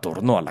zona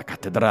attorno alla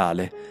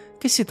cattedrale,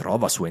 che si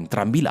trova su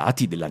entrambi i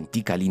lati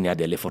dell'antica linea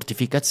delle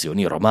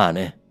fortificazioni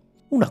romane.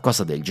 Una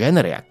cosa del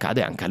genere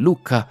accade anche a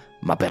Lucca,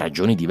 ma per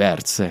ragioni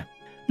diverse.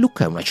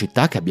 Lucca è una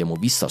città che abbiamo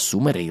visto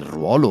assumere il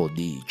ruolo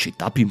di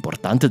città più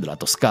importante della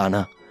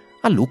Toscana.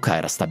 A Lucca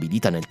era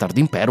stabilita nel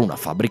tardo impero una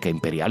fabbrica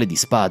imperiale di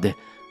spade.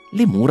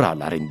 Le mura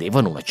la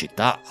rendevano una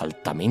città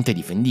altamente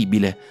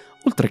difendibile,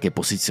 oltre che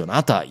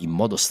posizionata in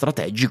modo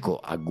strategico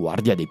a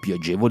guardia dei più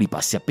agevoli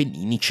passi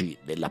appenninici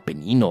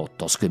dell'Appennino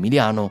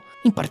tosco-emiliano,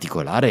 in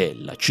particolare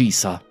la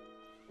Cisa.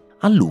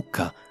 A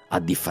Lucca, a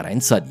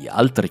differenza di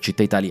altre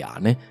città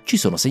italiane, ci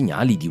sono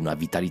segnali di una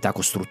vitalità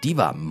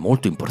costruttiva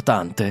molto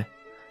importante.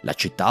 La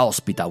città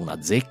ospita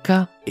una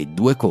zecca e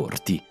 2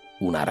 corti,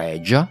 una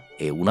regia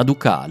e una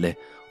ducale,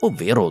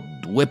 ovvero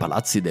 2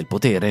 palazzi del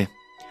potere.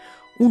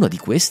 Uno di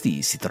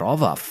questi si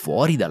trova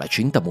fuori dalla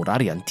cinta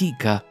muraria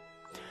antica.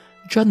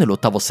 Già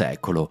nell'VIII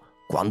secolo,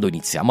 quando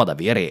iniziamo ad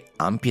avere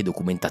ampie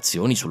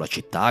documentazioni sulla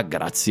città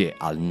grazie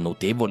al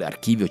notevole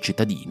archivio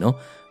cittadino,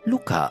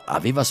 Lucca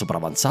aveva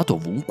sopravanzato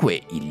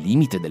ovunque il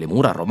limite delle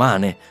mura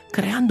romane,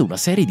 creando una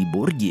serie di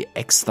borghi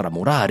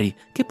extramurari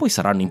che poi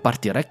saranno in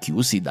parte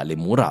racchiusi dalle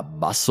mura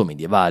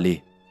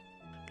basso-medievali.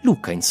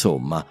 Lucca,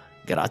 insomma,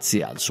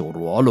 grazie al suo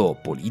ruolo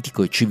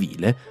politico e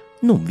civile,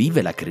 non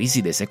vive la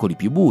crisi dei secoli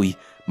più bui,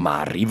 ma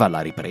arriva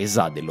alla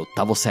ripresa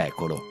dell'VIII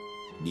secolo,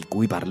 di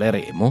cui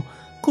parleremo,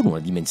 con una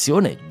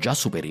dimensione già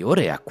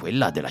superiore a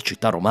quella della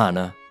città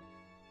romana.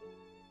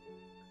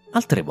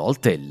 Altre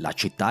volte la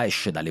città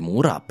esce dalle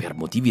mura per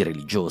motivi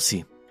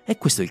religiosi. È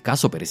questo il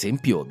caso, per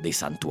esempio, dei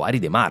santuari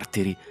dei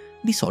martiri,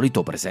 di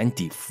solito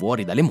presenti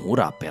fuori dalle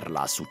mura per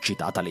la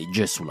succitata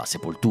legge sulla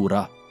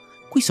sepoltura.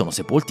 Qui sono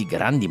sepolti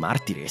grandi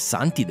martiri e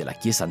santi della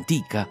Chiesa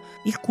antica.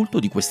 Il culto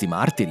di questi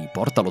martiri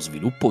porta allo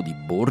sviluppo di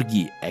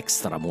borghi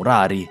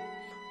extramurari.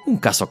 Un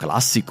caso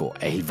classico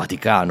è il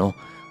Vaticano,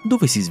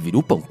 dove si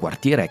sviluppa un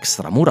quartiere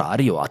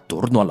extramurario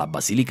attorno alla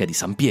Basilica di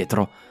San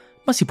Pietro,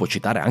 ma si può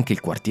citare anche il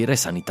quartiere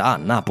Sanità a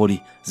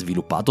Napoli,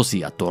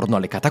 sviluppatosi attorno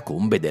alle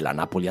catacombe della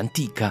Napoli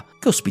antica,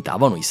 che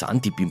ospitavano i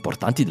santi più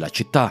importanti della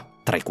città,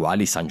 tra i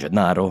quali San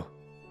Gennaro.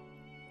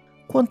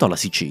 Quanto alla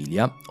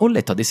Sicilia, ho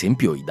letto ad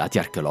esempio i dati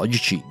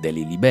archeologici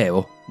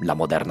dell'Ilibeo, la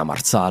moderna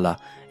Marsala,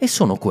 e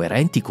sono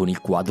coerenti con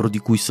il quadro di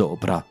cui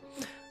sopra.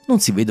 Non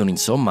si vedono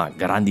insomma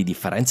grandi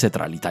differenze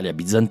tra l'Italia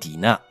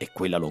bizantina e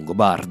quella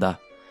longobarda.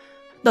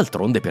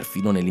 D'altronde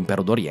perfino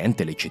nell'impero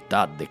d'Oriente le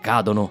città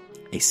decadono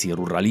e si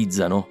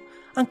ruralizzano,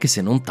 anche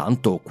se non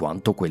tanto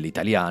quanto quelle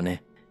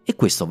italiane. E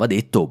questo va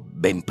detto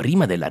ben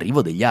prima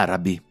dell'arrivo degli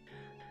arabi.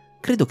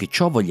 Credo che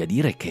ciò voglia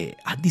dire che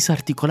a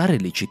disarticolare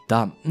le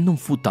città non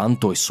fu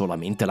tanto e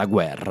solamente la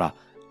guerra,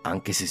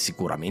 anche se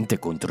sicuramente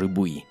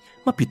contribuì,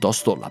 ma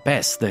piuttosto la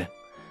peste.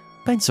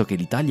 Penso che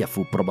l'Italia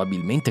fu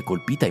probabilmente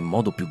colpita in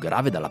modo più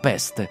grave dalla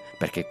peste,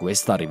 perché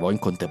questa arrivò in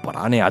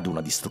contemporanea ad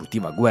una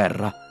distruttiva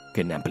guerra,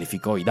 che ne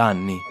amplificò i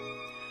danni.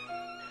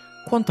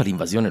 Quanto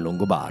all'invasione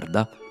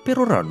longobarda, per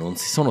ora non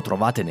si sono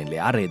trovate nelle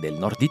aree del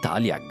nord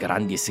Italia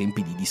grandi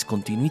esempi di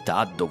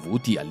discontinuità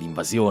dovuti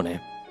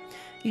all'invasione.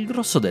 Il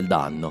grosso del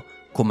danno,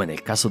 come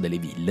nel caso delle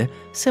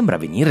ville, sembra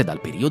venire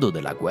dal periodo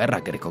della guerra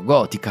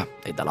greco-gotica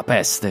e dalla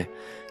peste,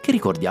 che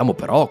ricordiamo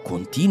però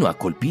continua a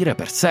colpire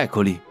per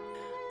secoli.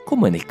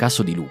 Come nel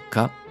caso di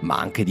Lucca, ma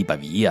anche di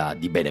Pavia,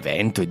 di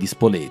Benevento e di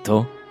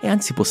Spoleto, è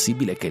anzi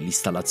possibile che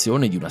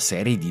l'installazione di una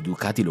serie di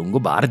ducati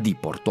longobardi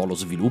portò allo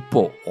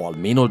sviluppo o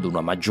almeno ad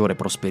una maggiore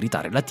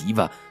prosperità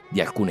relativa di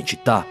alcune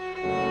città.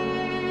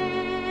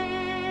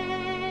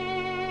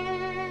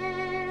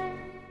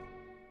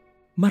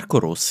 Marco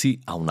Rossi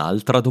ha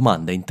un'altra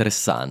domanda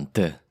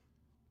interessante.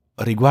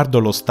 Riguardo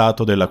lo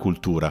stato della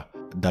cultura,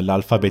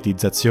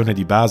 dall'alfabetizzazione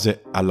di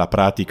base alla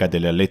pratica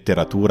della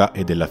letteratura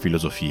e della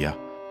filosofia.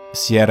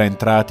 Si era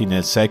entrati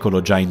nel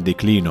secolo già in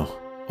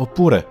declino,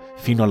 oppure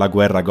fino alla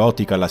guerra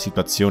gotica la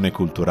situazione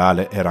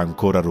culturale era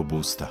ancora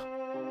robusta?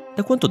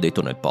 Da quanto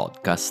detto nel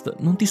podcast,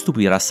 non ti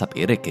stupirà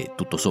sapere che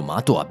tutto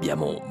sommato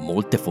abbiamo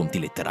molte fonti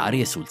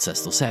letterarie sul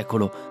VI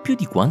secolo, più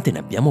di quante ne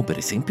abbiamo per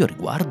esempio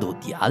riguardo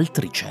di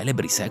altri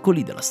celebri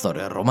secoli della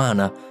storia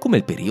romana, come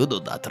il periodo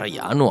da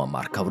Traiano a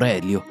Marco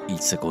Aurelio, il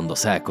II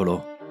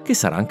secolo, che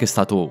sarà anche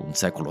stato un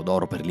secolo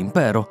d'oro per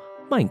l'impero,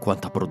 ma in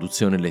quanto a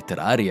produzione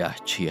letteraria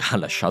ci ha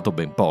lasciato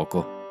ben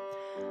poco.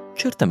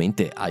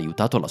 Certamente ha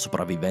aiutato la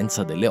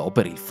sopravvivenza delle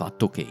opere il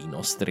fatto che i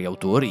nostri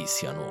autori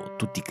siano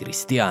tutti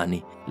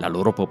cristiani. La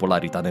loro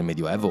popolarità nel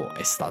Medioevo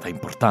è stata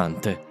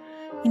importante.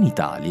 In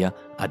Italia,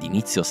 ad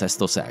inizio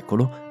VI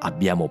secolo,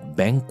 abbiamo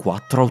ben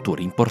 4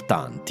 autori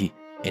importanti: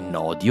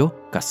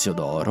 Ennodio,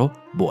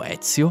 Cassiodoro,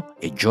 Boezio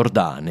e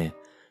Giordane.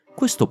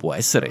 Questo può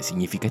essere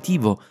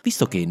significativo,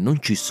 visto che non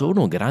ci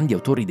sono grandi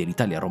autori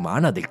dell'Italia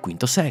romana del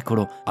V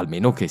secolo,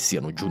 almeno che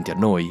siano giunti a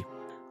noi.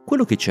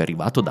 Quello che ci è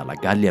arrivato dalla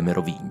Gallia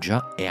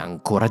Merovingia è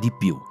ancora di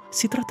più.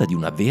 Si tratta di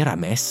una vera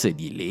messe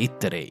di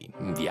lettere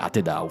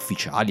inviate da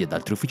ufficiali ad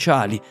altri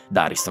ufficiali,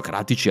 da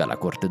aristocratici alla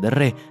corte del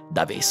re,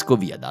 da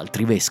vescovi ad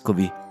altri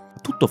vescovi.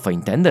 Tutto fa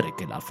intendere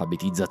che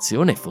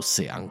l'alfabetizzazione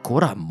fosse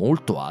ancora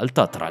molto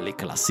alta tra le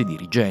classi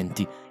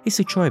dirigenti, e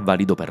se ciò è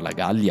valido per la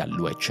Gallia,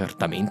 lo è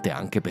certamente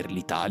anche per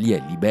l'Italia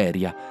e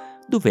l'Iberia,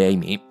 dove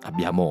ahimè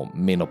abbiamo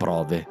meno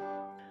prove.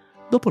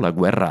 Dopo la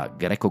guerra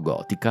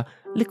greco-gotica,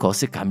 le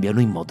cose cambiano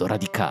in modo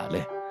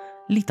radicale.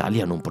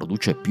 L'Italia non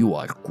produce più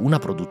alcuna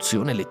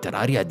produzione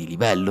letteraria di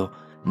livello,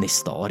 né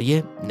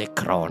storie, né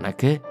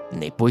cronache,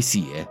 né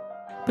poesie.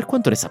 Per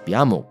quanto ne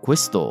sappiamo,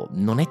 questo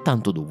non è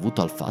tanto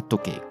dovuto al fatto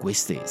che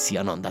queste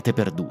siano andate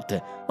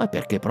perdute, ma è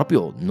perché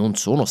proprio non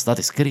sono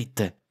state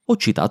scritte. Ho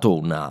citato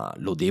una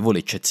lodevole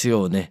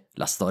eccezione,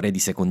 la storia di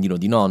Secondino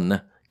di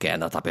Non, che è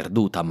andata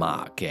perduta,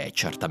 ma che è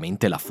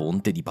certamente la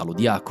fonte di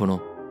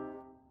Palodiacono.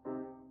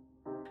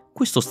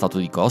 Questo stato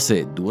di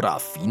cose dura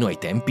fino ai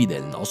tempi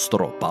del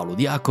nostro Paolo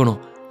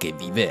Diacono, che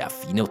vive a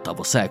fine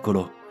VIII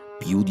secolo,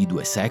 più di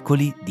 2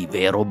 secoli di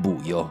vero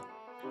buio.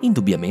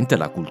 Indubbiamente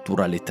la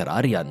cultura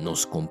letteraria non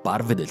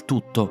scomparve del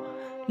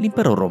tutto.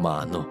 L'impero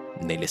romano,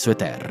 nelle sue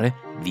terre,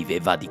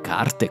 viveva di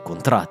carte e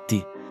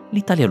contratti.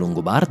 L'Italia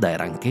longobarda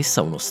era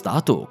anch'essa uno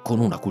stato con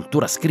una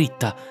cultura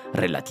scritta,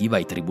 relativa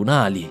ai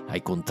tribunali,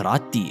 ai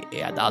contratti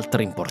e ad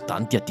altre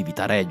importanti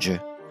attività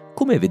regie.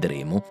 Come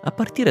vedremo, a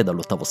partire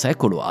dall'VIII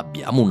secolo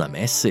abbiamo una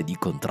messe di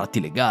contratti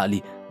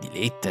legali, di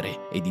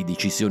lettere e di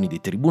decisioni dei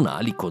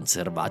tribunali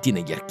conservati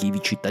negli archivi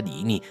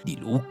cittadini di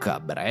Lucca,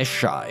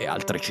 Brescia e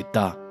altre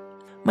città.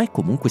 Ma è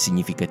comunque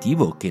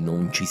significativo che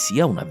non ci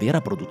sia una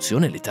vera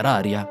produzione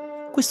letteraria.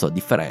 Questo a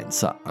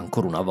differenza,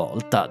 ancora una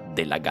volta,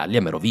 della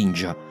Gallia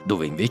Merovingia,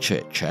 dove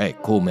invece c'è e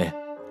come.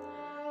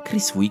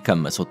 Chris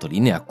Wickham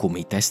sottolinea come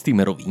i testi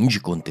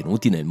merovingi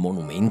contenuti nel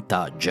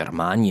Monumenta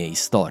Germaniae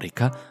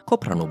Historica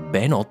coprano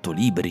ben 8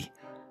 libri.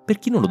 Per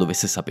chi non lo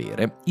dovesse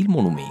sapere, il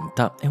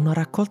Monumenta è una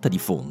raccolta di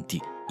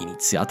fonti,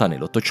 iniziata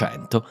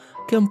nell'Ottocento,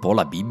 che è un po'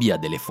 la Bibbia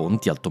delle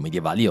fonti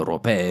altomedievali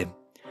europee.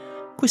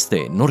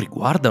 Queste non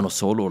riguardano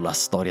solo la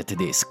storia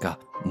tedesca,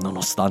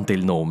 nonostante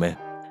il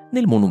nome.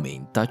 Nel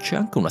Monumenta c'è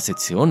anche una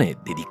sezione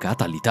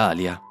dedicata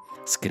all'Italia,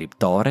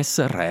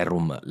 Scriptores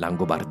Rerum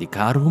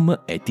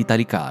Langobardicarum et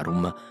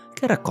Italicarum,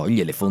 che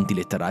raccoglie le fonti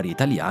letterarie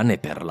italiane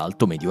per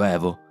l'Alto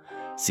Medioevo.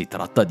 Si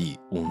tratta di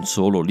un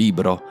solo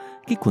libro,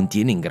 che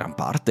contiene in gran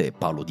parte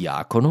Paolo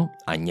Diacono,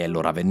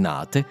 Agnello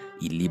Ravennate,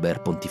 il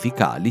Liber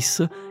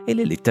Pontificalis e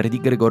le lettere di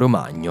Gregorio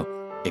Magno,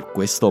 e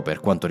questo per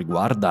quanto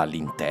riguarda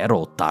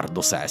l'intero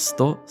tardo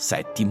VI,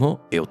 VII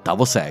e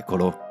VIII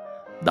secolo.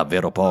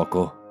 Davvero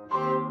poco.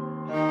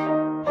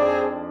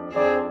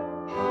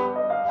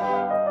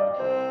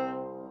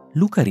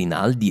 Luca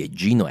Rinaldi e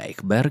Gino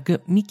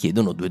Ekberg mi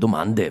chiedono 2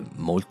 domande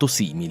molto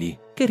simili,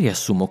 che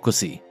riassumo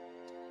così.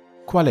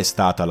 Qual è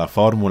stata la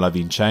formula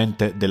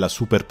vincente della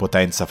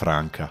superpotenza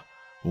franca?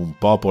 Un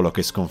popolo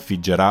che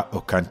sconfiggerà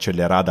o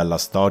cancellerà dalla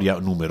storia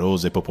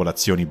numerose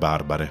popolazioni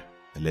barbare.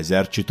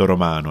 L'esercito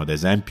romano, ad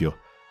esempio,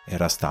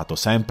 era stato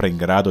sempre in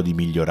grado di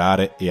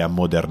migliorare e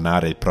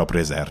ammodernare il proprio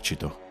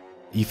esercito.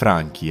 I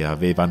Franchi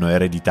avevano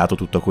ereditato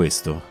tutto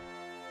questo?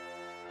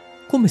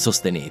 Come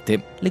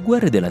sostenete, le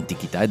guerre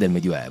dell'antichità e del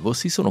Medioevo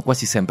si sono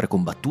quasi sempre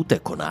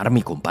combattute con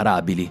armi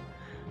comparabili.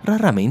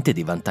 Raramente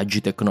dei vantaggi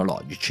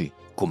tecnologici,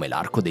 come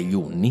l'arco degli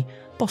Unni,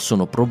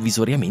 possono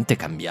provvisoriamente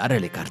cambiare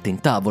le carte in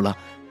tavola,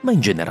 ma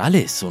in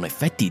generale sono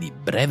effetti di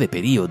breve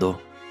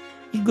periodo.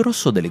 Il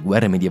grosso delle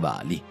guerre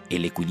medievali e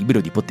l'equilibrio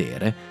di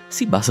potere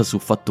si basa su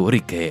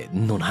fattori che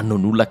non hanno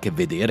nulla a che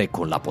vedere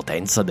con la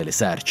potenza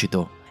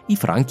dell'esercito. I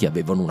Franchi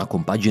avevano una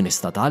compagine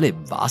statale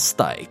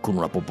vasta e con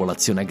una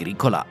popolazione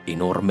agricola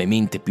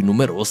enormemente più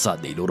numerosa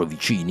dei loro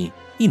vicini.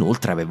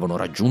 Inoltre avevano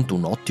raggiunto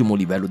un ottimo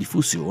livello di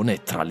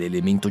fusione tra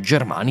l'elemento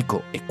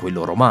germanico e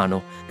quello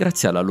romano,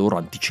 grazie alla loro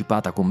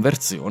anticipata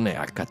conversione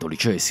al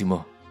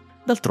cattolicesimo.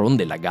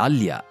 D'altronde la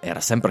Gallia era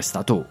sempre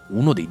stato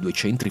uno dei 2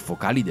 centri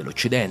focali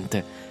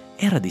dell'Occidente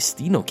era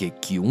destino che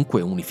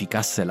chiunque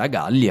unificasse la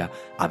Gallia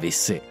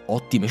avesse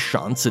ottime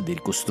chance di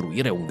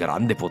ricostruire un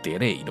grande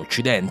potere in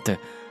Occidente,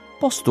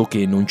 posto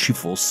che non ci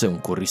fosse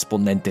un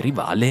corrispondente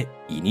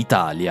rivale in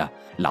Italia,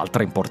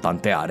 l'altra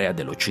importante area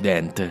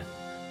dell'Occidente.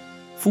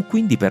 Fu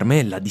quindi per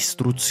me la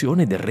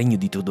distruzione del regno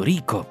di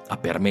Teodorico a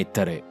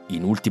permettere,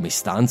 in ultima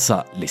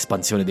istanza,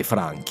 l'espansione dei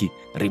Franchi,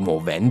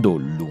 rimuovendo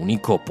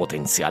l'unico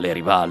potenziale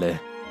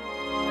rivale.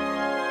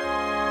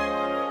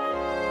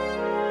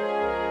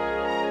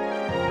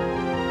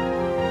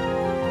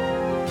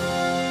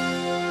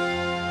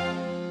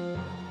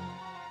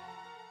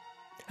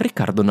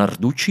 Riccardo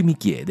Narducci mi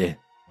chiede: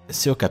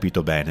 se ho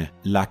capito bene,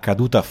 la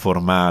caduta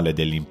formale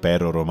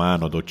dell'impero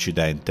romano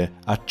d'Occidente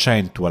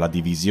accentua la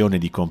divisione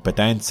di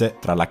competenze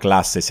tra la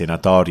classe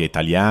senatoria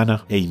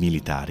italiana e i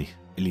militari.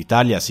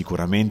 L'Italia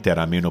sicuramente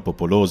era meno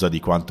popolosa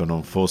di quanto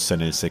non fosse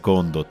nel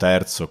secondo,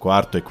 terzo,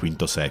 quarto e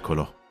quinto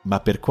secolo.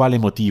 Ma per quale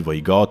motivo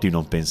i Goti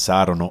non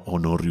pensarono o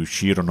non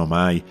riuscirono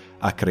mai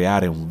a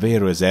creare un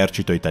vero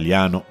esercito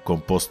italiano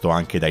composto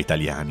anche da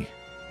italiani?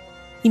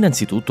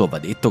 Innanzitutto va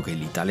detto che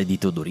l'Italia di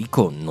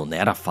Teodorico non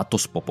era affatto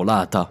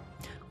spopolata.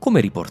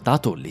 Come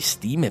riportato, le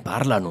stime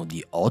parlano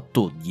di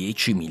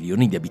 8-10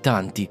 milioni di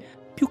abitanti,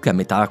 più che a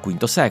metà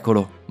V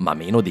secolo, ma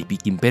meno dei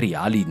picchi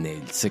imperiali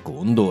nel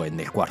secondo e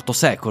nel IV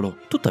secolo,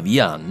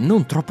 tuttavia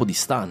non troppo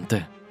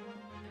distante.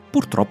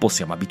 Purtroppo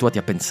siamo abituati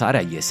a pensare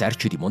agli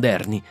eserciti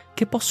moderni,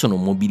 che possono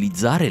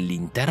mobilizzare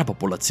l'intera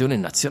popolazione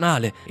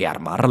nazionale e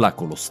armarla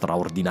con lo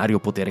straordinario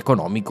potere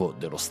economico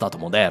dello Stato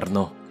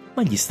moderno.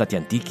 Ma gli stati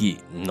antichi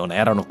non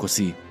erano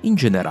così. In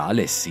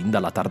generale, sin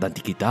dalla tarda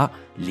antichità,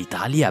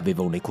 l'Italia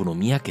aveva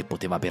un'economia che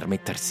poteva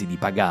permettersi di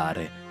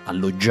pagare,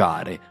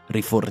 alloggiare,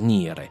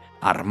 rifornire,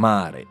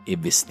 armare e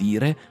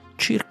vestire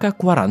circa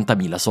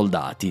 40.000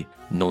 soldati,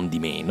 non di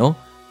meno,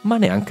 ma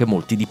neanche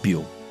molti di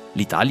più.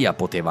 L'Italia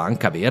poteva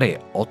anche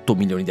avere 8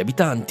 milioni di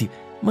abitanti,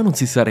 ma non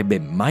si sarebbe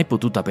mai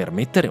potuta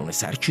permettere un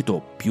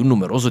esercito più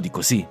numeroso di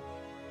così.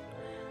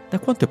 Da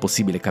quanto è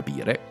possibile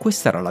capire,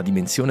 questa era la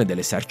dimensione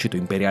dell'esercito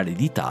imperiale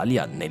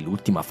d'Italia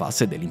nell'ultima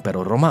fase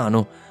dell'impero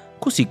romano,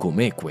 così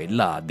come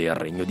quella del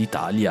Regno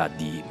d'Italia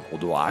di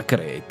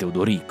Odoacre e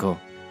Teodorico.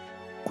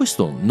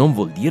 Questo non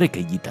vuol dire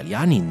che gli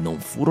italiani non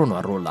furono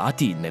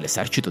arruolati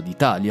nell'esercito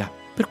d'Italia.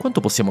 Per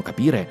quanto possiamo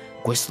capire,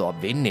 questo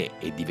avvenne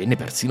e divenne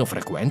persino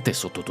frequente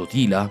sotto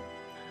Totila.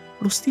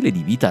 Lo stile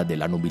di vita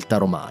della nobiltà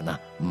romana,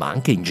 ma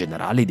anche in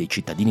generale dei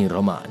cittadini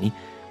romani,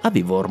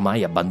 aveva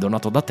ormai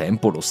abbandonato da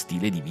tempo lo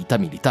stile di vita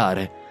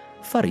militare.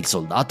 Fare il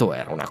soldato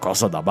era una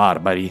cosa da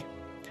barbari.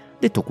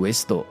 Detto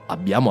questo,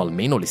 abbiamo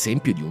almeno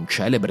l'esempio di un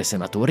celebre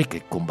senatore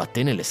che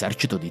combatté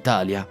nell'esercito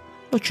d'Italia.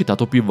 L'ho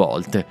citato più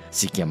volte,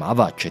 si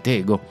chiamava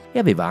Cetego e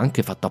aveva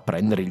anche fatto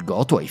apprendere il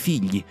goto ai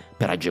figli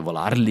per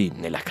agevolarli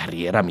nella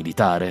carriera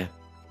militare.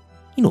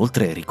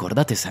 Inoltre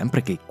ricordate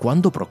sempre che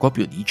quando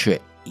Procopio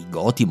dice «I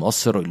Goti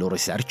mossero il loro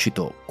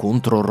esercito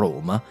contro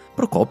Roma»,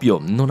 Procopio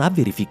non ha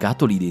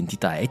verificato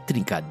l'identità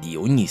etnica di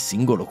ogni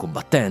singolo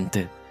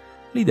combattente.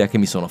 L'idea che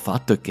mi sono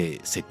fatto è che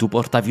se tu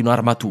portavi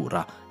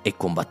un'armatura e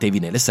combattevi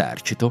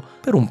nell'esercito,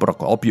 per un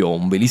Procopio o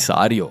un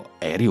Belisario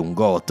eri un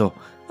Goto,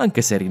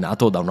 anche se eri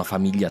nato da una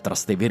famiglia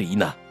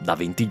trasteverina da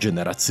 20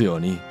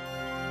 generazioni.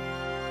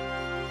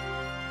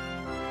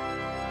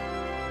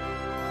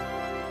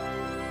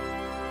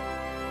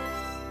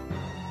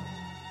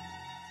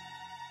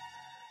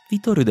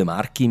 Vittorio De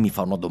Marchi mi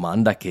fa una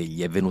domanda che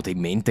gli è venuta in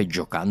mente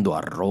giocando a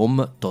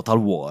Rome Total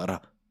War.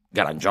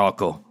 Gran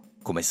gioco,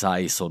 come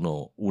sai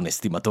sono un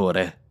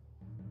estimatore.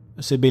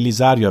 Se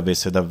Belisario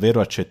avesse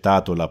davvero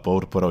accettato la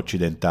porpora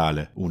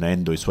occidentale,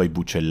 unendo i suoi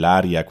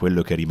bucellari a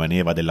quello che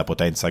rimaneva della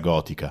potenza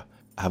gotica,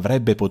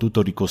 avrebbe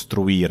potuto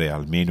ricostruire,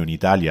 almeno in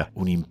Italia,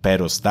 un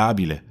impero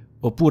stabile,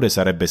 oppure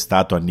sarebbe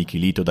stato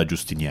annichilito da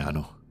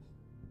Giustiniano?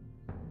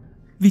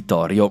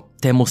 Vittorio,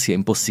 temo sia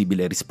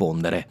impossibile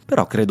rispondere,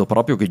 però credo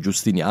proprio che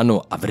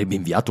Giustiniano avrebbe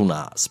inviato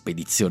una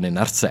spedizione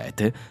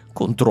Narsete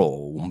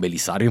contro un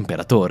Belisario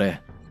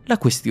imperatore. La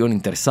questione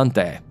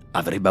interessante è: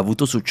 avrebbe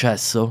avuto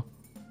successo?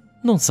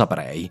 Non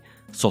saprei.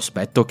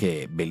 Sospetto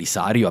che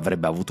Belisario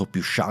avrebbe avuto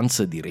più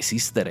chance di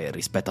resistere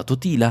rispetto a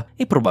Totila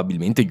e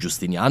probabilmente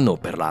Giustiniano,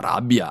 per la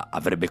rabbia,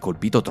 avrebbe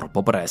colpito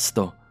troppo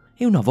presto.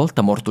 E una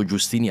volta morto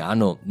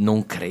Giustiniano,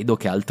 non credo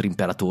che altri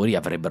imperatori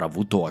avrebbero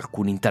avuto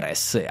alcun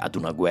interesse ad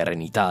una guerra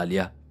in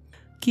Italia.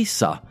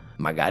 Chissà,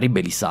 magari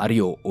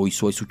Belisario o i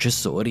suoi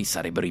successori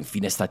sarebbero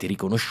infine stati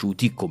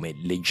riconosciuti come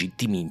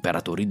legittimi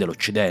imperatori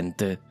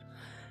dell'Occidente.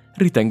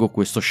 Ritengo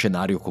questo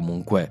scenario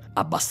comunque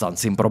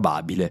abbastanza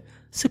improbabile,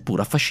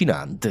 seppur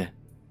affascinante.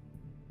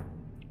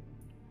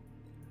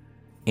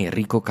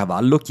 Enrico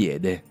Cavallo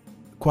chiede: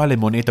 quale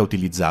moneta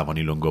utilizzavano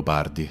i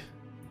Longobardi?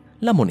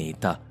 La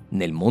moneta,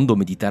 nel mondo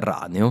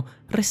mediterraneo,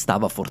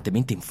 restava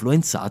fortemente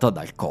influenzata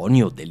dal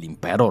conio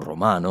dell'impero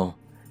romano.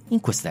 In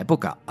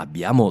quest'epoca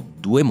abbiamo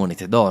 2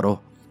 monete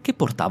d'oro, che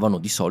portavano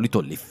di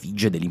solito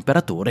l'effigie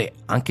dell'imperatore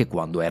anche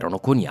quando erano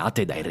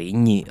coniate dai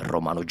regni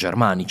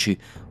romano-germanici,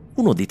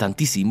 uno dei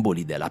tanti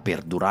simboli della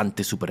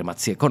perdurante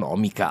supremazia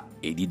economica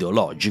ed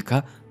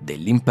ideologica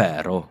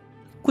dell'impero.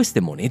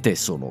 Queste monete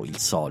sono il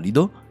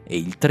solido e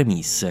il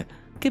tremisse,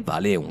 che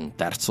vale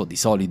 1/3 di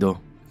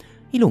solido.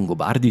 I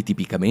Longobardi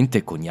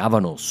tipicamente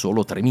coniavano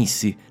solo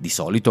tremissi, di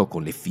solito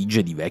con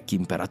l'effigie di vecchi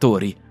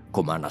imperatori,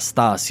 come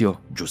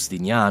Anastasio,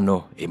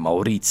 Giustiniano e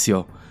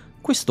Maurizio,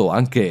 questo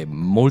anche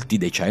molti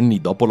decenni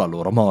dopo la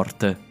loro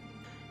morte.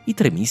 I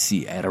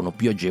tremissi erano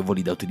più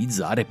agevoli da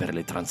utilizzare per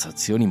le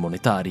transazioni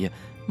monetarie,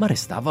 ma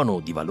restavano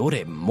di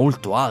valore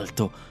molto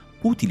alto,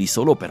 utili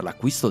solo per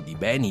l'acquisto di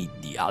beni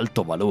di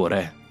alto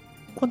valore.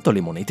 Quanto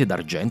alle monete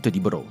d'argento e di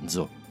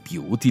bronzo,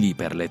 più utili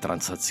per le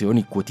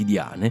transazioni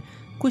quotidiane,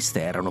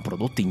 queste erano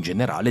prodotte in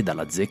generale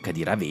dalla zecca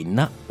di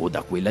Ravenna o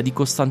da quella di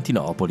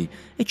Costantinopoli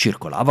e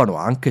circolavano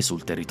anche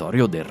sul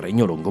territorio del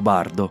Regno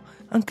Longobardo,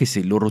 anche se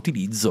il loro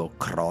utilizzo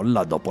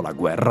crolla dopo la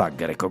guerra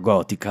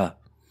greco-gotica.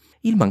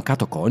 Il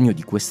mancato conio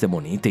di queste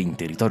monete in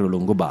territorio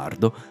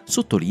longobardo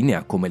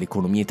sottolinea come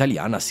l'economia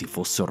italiana si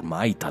fosse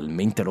ormai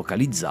talmente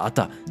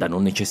localizzata da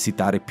non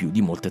necessitare più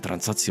di molte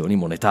transazioni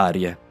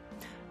monetarie.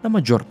 La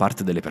maggior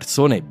parte delle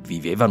persone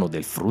vivevano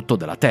del frutto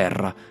della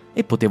terra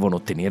e potevano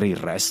ottenere il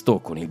resto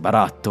con il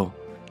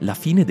baratto. La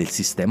fine del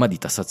sistema di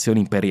tassazione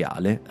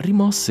imperiale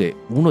rimosse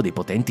uno dei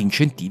potenti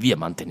incentivi a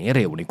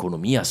mantenere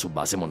un'economia su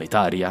base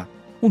monetaria.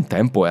 Un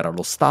tempo era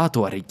lo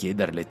Stato a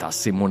richiedere le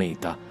tasse in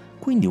moneta,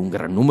 quindi un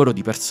gran numero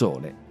di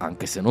persone,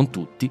 anche se non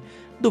tutti,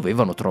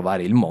 dovevano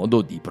trovare il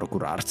modo di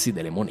procurarsi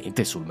delle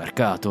monete sul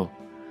mercato.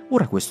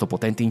 Ora questo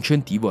potente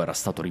incentivo era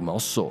stato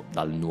rimosso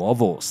dal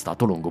nuovo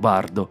Stato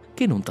longobardo,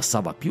 che non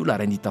tassava più la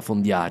rendita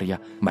fondiaria,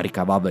 ma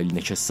ricavava il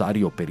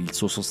necessario per il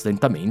suo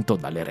sostentamento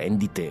dalle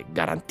rendite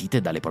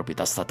garantite dalle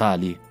proprietà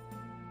statali.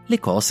 Le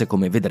cose,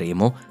 come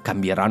vedremo,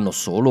 cambieranno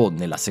solo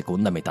nella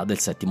seconda metà del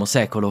VII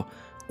secolo,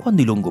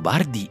 quando i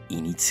Longobardi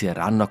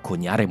inizieranno a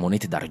coniare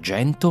monete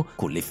d'argento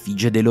con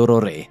l'effigie dei loro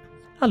re.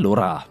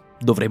 Allora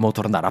dovremo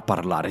tornare a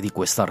parlare di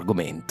questo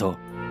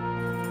argomento.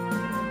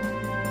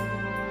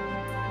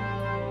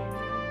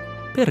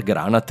 Per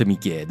Granat mi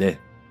chiede: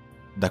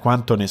 da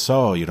quanto ne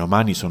so, i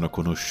romani sono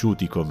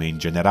conosciuti come in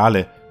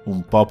generale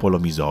un popolo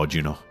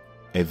misogino.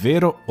 È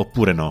vero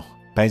oppure no?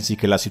 Pensi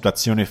che la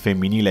situazione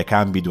femminile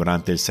cambi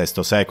durante il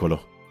VI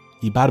secolo?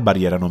 I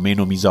barbari erano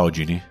meno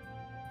misogini?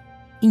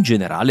 In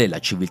generale la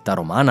civiltà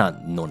romana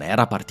non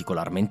era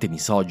particolarmente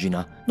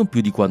misogina, non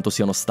più di quanto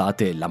siano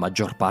state la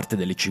maggior parte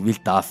delle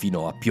civiltà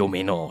fino a più o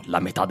meno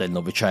la metà del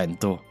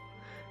Novecento.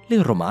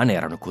 Le romane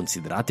erano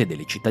considerate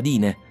delle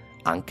cittadine,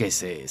 anche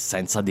se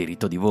senza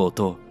diritto di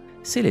voto.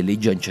 Se le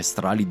leggi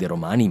ancestrali dei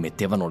romani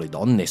mettevano le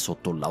donne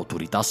sotto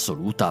l'autorità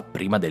assoluta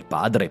prima del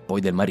padre e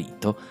poi del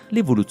marito,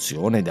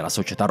 l'evoluzione della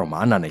società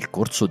romana nel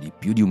corso di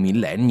più di un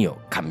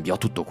millennio cambiò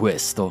tutto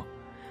questo.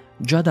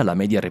 Già dalla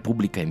Media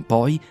Repubblica in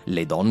poi,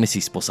 le donne si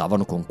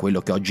sposavano con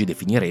quello che oggi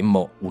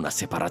definiremmo una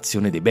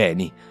separazione dei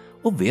beni,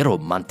 ovvero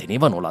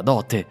mantenevano la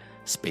dote,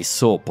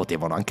 spesso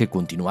potevano anche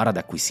continuare ad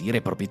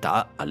acquisire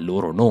proprietà al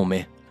loro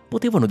nome.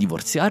 Potevano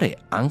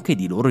divorziare anche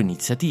di loro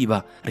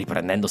iniziativa,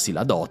 riprendendosi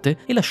la dote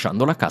e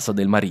lasciando la casa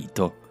del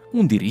marito,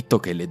 un diritto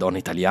che le donne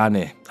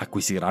italiane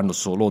acquisiranno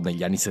solo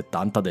negli anni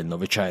 70 del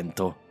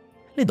Novecento.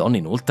 Le donne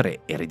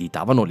inoltre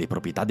ereditavano le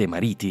proprietà dei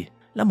mariti.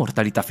 La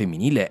mortalità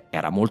femminile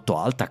era molto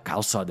alta a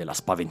causa della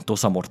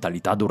spaventosa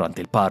mortalità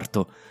durante il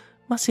parto,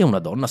 ma se una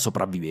donna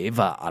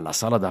sopravviveva alla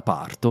sala da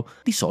parto,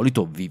 di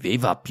solito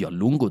viveva più a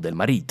lungo del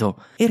marito,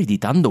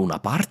 ereditando una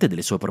parte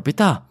delle sue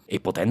proprietà e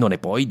potendone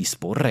poi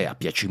disporre a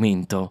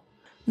piacimento.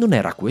 Non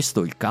era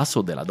questo il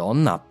caso della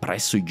donna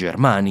presso i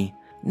Germani.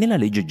 Nella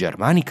legge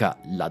germanica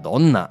la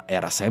donna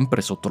era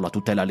sempre sotto la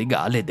tutela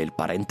legale del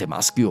parente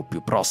maschio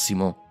più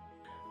prossimo.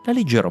 La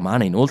legge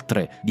romana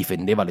inoltre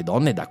difendeva le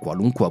donne da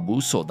qualunque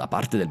abuso da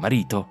parte del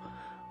marito.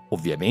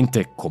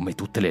 Ovviamente, come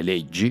tutte le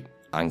leggi,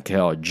 anche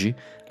oggi,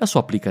 la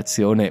sua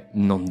applicazione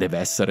non deve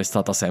essere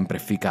stata sempre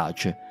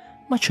efficace,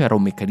 ma c'era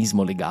un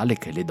meccanismo legale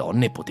che le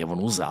donne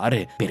potevano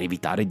usare per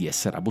evitare di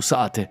essere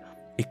abusate,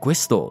 e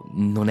questo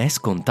non è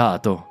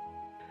scontato.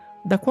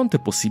 Da quanto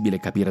è possibile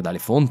capire dalle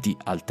fonti,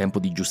 al tempo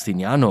di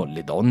Giustiniano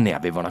le donne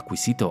avevano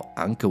acquisito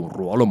anche un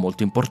ruolo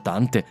molto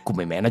importante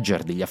come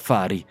manager degli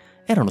affari.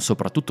 Erano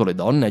soprattutto le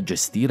donne a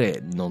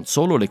gestire non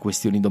solo le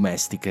questioni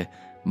domestiche,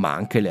 ma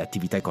anche le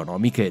attività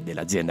economiche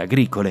delle aziende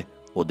agricole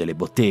o delle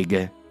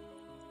botteghe.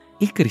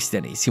 Il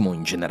cristianesimo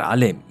in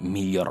generale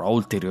migliorò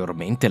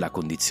ulteriormente la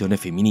condizione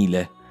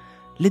femminile.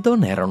 Le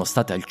donne erano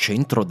state al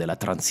centro della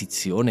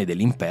transizione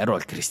dell'impero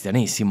al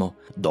cristianesimo.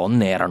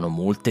 Donne erano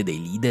molte dei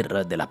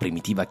leader della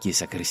primitiva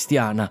chiesa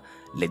cristiana.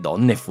 Le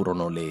donne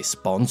furono le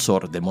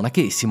sponsor del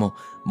monachesimo.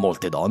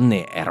 Molte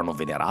donne erano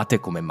venerate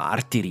come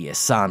martiri e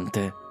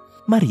sante.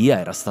 Maria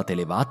era stata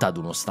elevata ad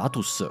uno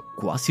status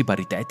quasi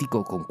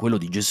paritetico con quello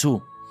di Gesù.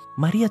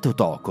 Maria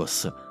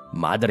Theotokos,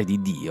 Madre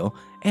di Dio,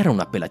 era un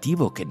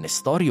appellativo che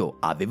Nestorio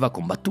aveva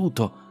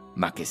combattuto,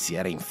 ma che si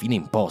era infine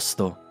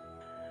imposto.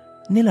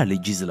 Nella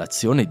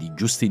legislazione di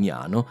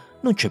Giustiniano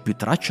non c'è più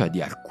traccia di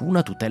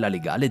alcuna tutela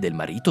legale del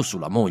marito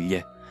sulla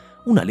moglie.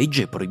 Una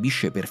legge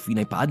proibisce perfino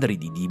ai padri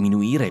di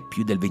diminuire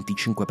più del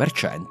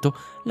 25%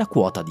 la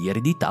quota di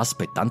eredità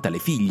spettante alle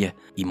figlie,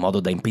 in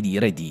modo da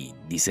impedire di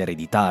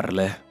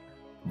disereditarle.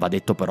 Va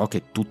detto però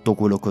che tutto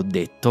quello che ho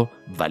detto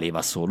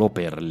valeva solo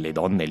per le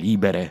donne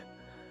libere.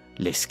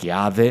 Le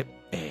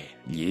schiave e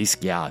gli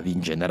schiavi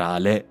in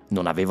generale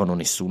non avevano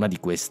nessuna di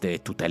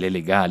queste tutele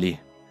legali.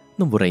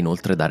 Non vorrei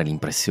inoltre dare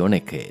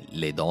l'impressione che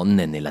le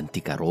donne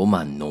nell'antica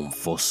Roma non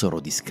fossero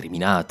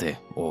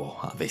discriminate o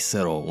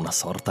avessero una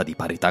sorta di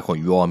parità con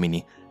gli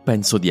uomini.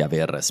 Penso di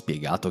aver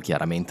spiegato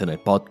chiaramente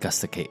nel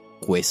podcast che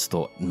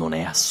questo non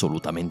è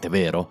assolutamente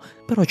vero,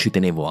 però ci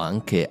tenevo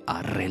anche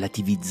a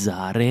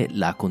relativizzare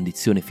la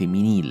condizione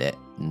femminile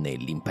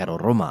nell'impero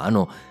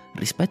romano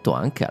rispetto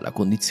anche alla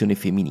condizione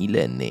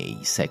femminile nei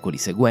secoli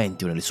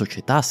seguenti o nelle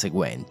società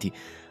seguenti,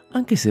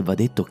 anche se va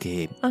detto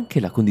che anche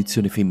la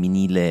condizione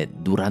femminile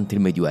durante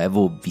il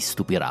Medioevo vi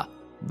stupirà,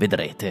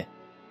 vedrete.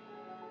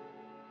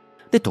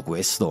 Detto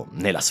questo,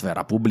 nella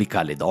sfera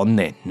pubblica le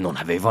donne non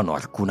avevano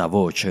alcuna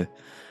voce.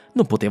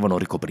 Non potevano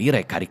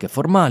ricoprire cariche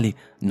formali,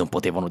 non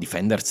potevano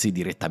difendersi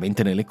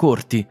direttamente nelle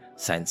corti,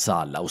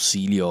 senza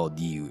l'ausilio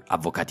di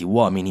avvocati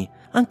uomini,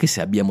 anche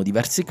se abbiamo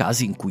diversi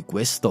casi in cui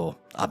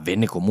questo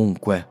avvenne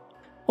comunque.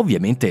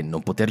 Ovviamente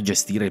non poter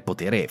gestire il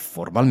potere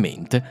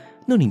formalmente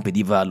non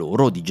impediva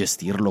loro di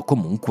gestirlo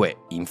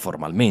comunque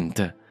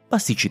informalmente.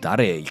 Basti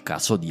citare il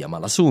caso di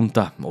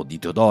Amalasunta o di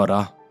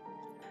Teodora.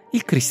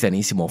 Il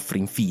cristianesimo offre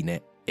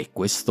infine, e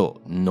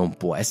questo non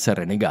può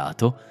essere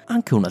negato,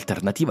 anche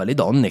un'alternativa alle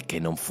donne che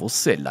non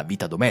fosse la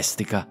vita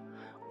domestica,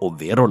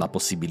 ovvero la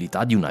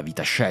possibilità di una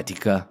vita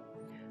ascetica.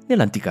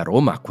 Nell'antica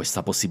Roma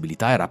questa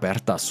possibilità era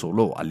aperta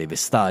solo alle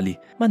vestali,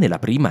 ma nella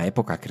prima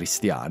epoca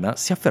cristiana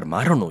si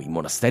affermarono i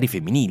monasteri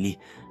femminili,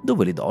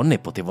 dove le donne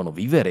potevano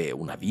vivere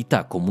una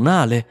vita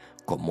comunale,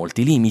 con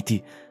molti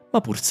limiti,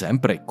 ma pur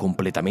sempre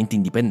completamente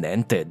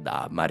indipendente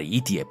da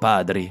mariti e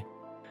padri.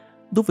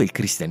 Dove il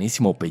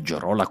cristianesimo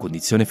peggiorò la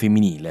condizione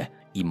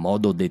femminile, in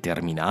modo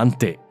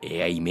determinante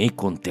e ahimè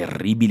con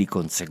terribili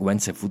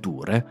conseguenze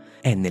future,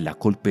 è nella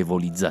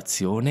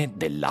colpevolizzazione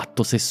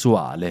dell'atto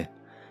sessuale.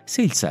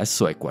 Se il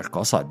sesso è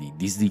qualcosa di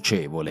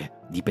disdicevole,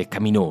 di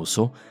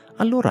peccaminoso,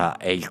 allora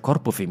è il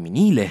corpo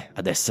femminile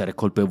ad essere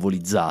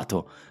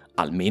colpevolizzato,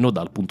 almeno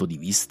dal punto di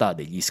vista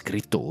degli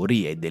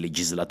scrittori e dei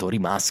legislatori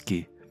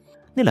maschi.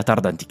 Nella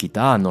tarda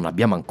antichità non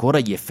abbiamo ancora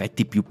gli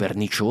effetti più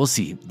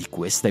perniciosi di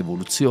questa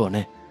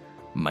evoluzione,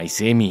 ma i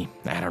semi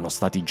erano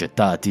stati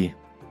gettati.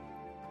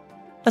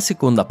 La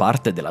seconda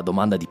parte della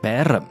domanda di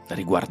Per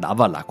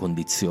riguardava la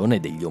condizione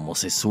degli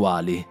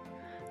omosessuali.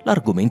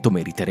 L'argomento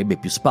meriterebbe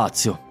più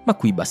spazio, ma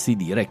qui basti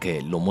dire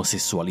che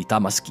l'omosessualità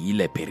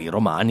maschile per i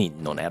romani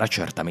non era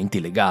certamente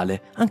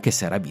illegale, anche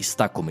se era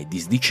vista come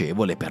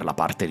disdicevole per la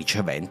parte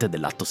ricevente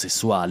dell'atto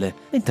sessuale,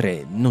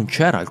 mentre non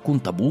c'era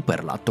alcun tabù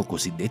per l'atto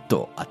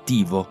cosiddetto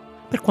attivo.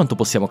 Per quanto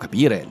possiamo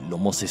capire,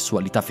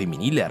 l'omosessualità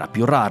femminile era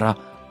più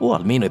rara, o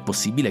almeno è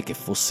possibile che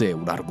fosse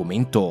un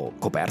argomento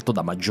coperto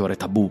da maggiore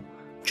tabù.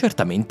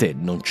 Certamente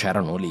non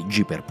c'erano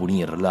leggi per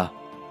punirla.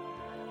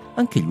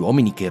 Anche gli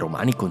uomini che i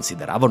romani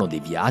consideravano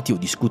deviati o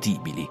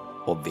discutibili,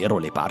 ovvero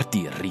le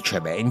parti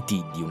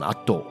riceventi di un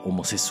atto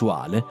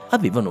omosessuale,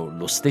 avevano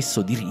lo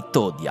stesso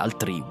diritto di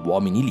altri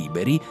uomini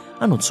liberi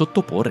a non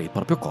sottoporre il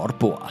proprio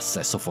corpo a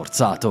sesso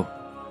forzato.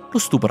 Lo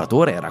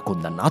stupratore era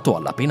condannato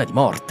alla pena di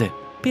morte,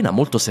 pena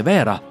molto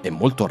severa e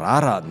molto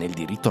rara nel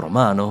diritto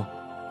romano.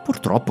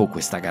 Purtroppo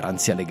questa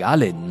garanzia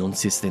legale non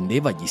si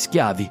estendeva agli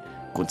schiavi,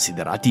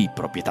 considerati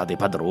proprietà dei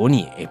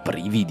padroni e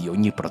privi di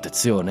ogni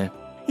protezione.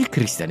 Il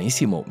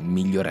cristianesimo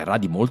migliorerà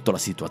di molto la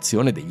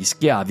situazione degli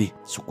schiavi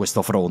su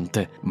questo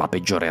fronte, ma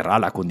peggiorerà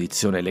la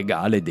condizione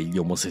legale degli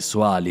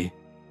omosessuali.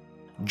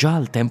 Già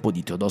al tempo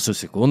di Teodosio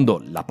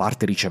II la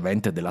parte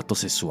ricevente dell'atto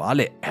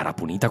sessuale era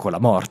punita con la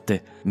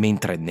morte,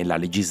 mentre nella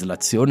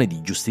legislazione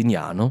di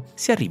Giustiniano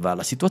si arriva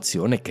alla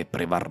situazione che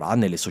prevarrà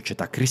nelle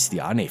società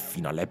cristiane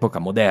fino all'epoca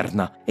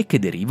moderna e che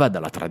deriva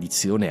dalla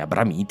tradizione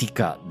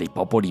abramitica dei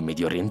popoli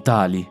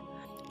mediorientali.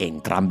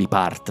 Entrambi i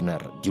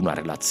partner di una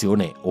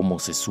relazione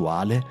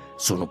omosessuale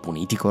sono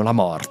puniti con la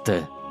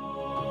morte.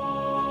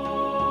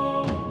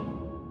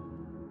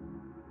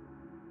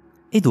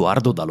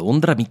 Edoardo da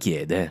Londra mi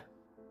chiede: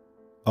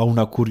 ho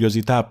una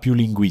curiosità più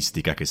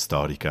linguistica che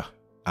storica.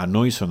 A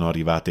noi sono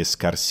arrivate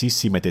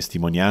scarsissime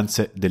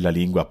testimonianze della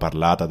lingua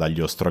parlata dagli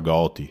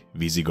Ostrogoti,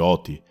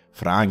 Visigoti,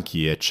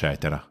 Franchi,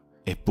 eccetera.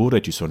 Eppure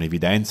ci sono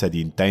evidenze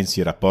di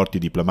intensi rapporti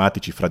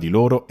diplomatici fra di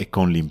loro e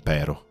con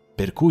l'impero.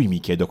 Per cui mi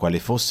chiedo quale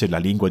fosse la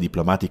lingua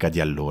diplomatica di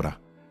allora.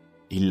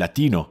 Il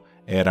latino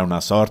era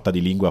una sorta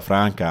di lingua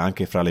franca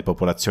anche fra le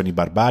popolazioni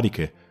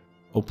barbariche,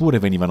 oppure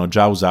venivano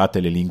già usate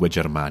le lingue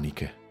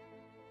germaniche?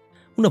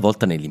 Una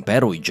volta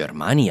nell'impero i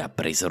germani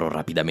appresero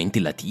rapidamente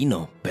il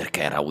latino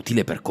perché era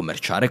utile per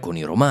commerciare con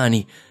i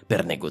romani,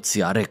 per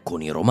negoziare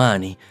con i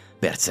romani,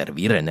 per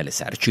servire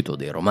nell'esercito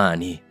dei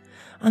romani.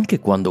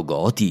 Anche quando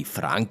Goti,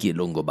 Franchi e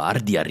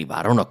Longobardi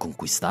arrivarono a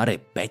conquistare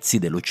pezzi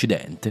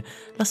dell'Occidente,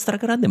 la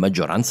stragrande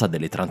maggioranza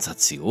delle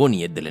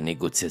transazioni e delle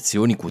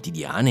negoziazioni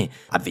quotidiane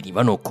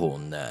avvenivano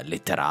con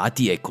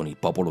letterati e con il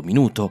popolo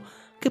minuto,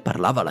 che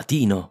parlava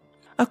latino.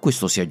 A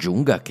questo si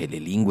aggiunga che le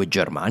lingue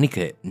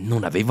germaniche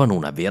non avevano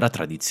una vera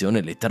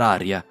tradizione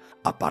letteraria,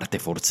 a parte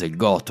forse il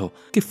goto,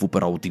 che fu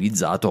però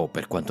utilizzato,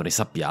 per quanto ne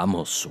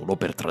sappiamo, solo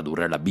per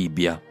tradurre la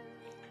Bibbia.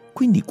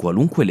 Quindi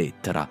qualunque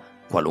lettera,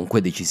 qualunque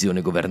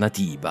decisione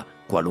governativa,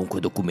 qualunque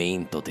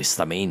documento,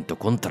 testamento,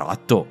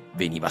 contratto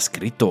veniva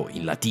scritto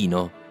in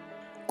latino.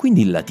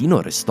 Quindi il latino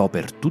restò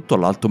per tutto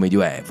l'Alto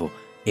Medioevo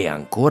e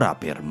ancora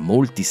per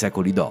molti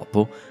secoli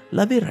dopo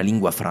la vera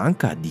lingua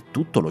franca di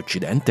tutto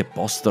l'Occidente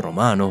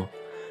post-romano.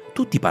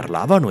 Tutti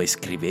parlavano e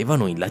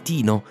scrivevano in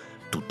latino,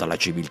 tutta la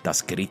civiltà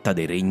scritta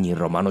dei regni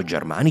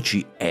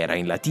romano-germanici era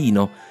in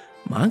latino,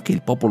 ma anche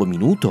il popolo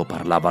minuto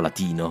parlava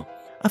latino.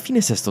 A fine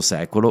VI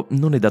secolo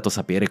non è dato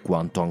sapere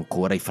quanto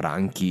ancora i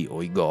Franchi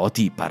o i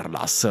Goti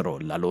parlassero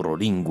la loro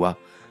lingua,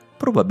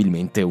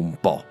 probabilmente un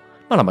po',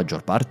 ma la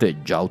maggior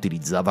parte già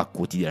utilizzava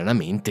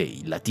quotidianamente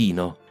il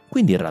latino.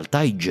 Quindi in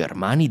realtà i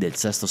Germani del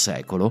VI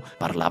secolo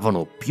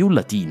parlavano più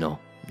latino,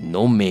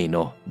 non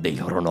meno dei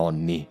loro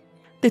nonni.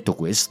 Detto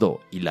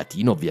questo, il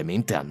latino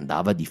ovviamente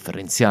andava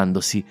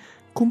differenziandosi,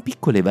 con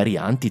piccole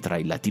varianti tra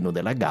il latino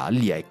della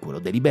Gallia e quello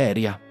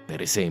dell'Iberia,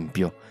 per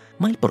esempio,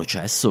 ma il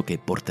processo che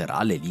porterà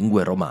alle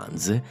lingue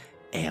romanze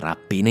era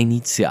appena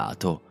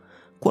iniziato.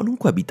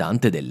 Qualunque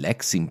abitante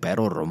dell'ex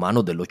impero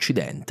romano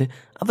dell'Occidente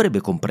avrebbe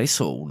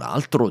compreso un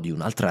altro di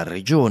un'altra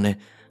regione,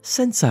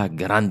 senza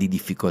grandi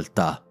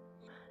difficoltà.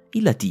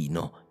 Il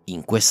latino,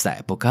 in questa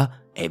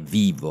epoca, è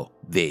vivo,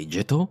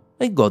 vegeto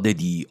e gode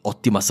di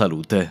ottima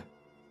salute.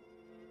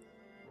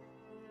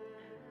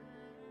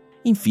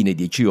 Infine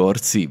 10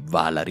 Orsi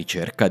va alla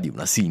ricerca di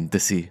una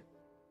sintesi.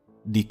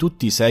 Di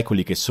tutti i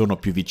secoli che sono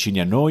più vicini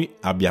a noi,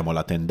 abbiamo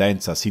la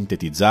tendenza a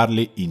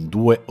sintetizzarli in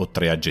 2 o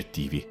 3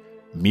 aggettivi.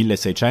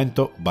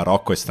 1600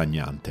 barocco e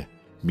stagnante,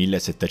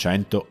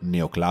 1700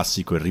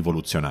 neoclassico e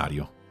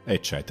rivoluzionario,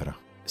 eccetera.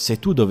 Se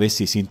tu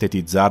dovessi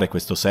sintetizzare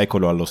questo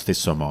secolo allo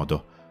stesso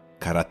modo,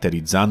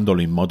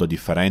 caratterizzandolo in modo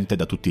differente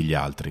da tutti gli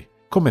altri,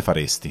 come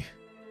faresti?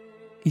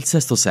 Il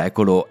VI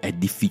secolo è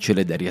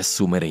difficile da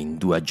riassumere in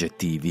 2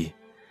 aggettivi.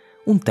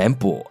 Un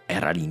tempo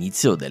era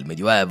l'inizio del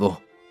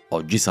Medioevo.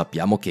 Oggi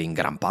sappiamo che in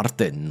gran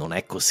parte non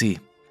è così.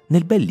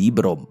 Nel bel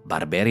libro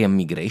Barbarian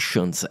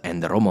Migrations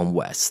and Roman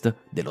West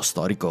dello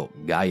storico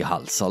Guy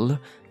Halsall,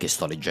 che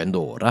sto leggendo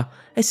ora,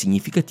 è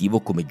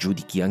significativo come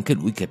giudichi anche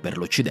lui che per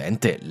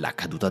l'Occidente la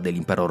caduta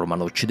dell'impero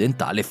romano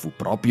occidentale fu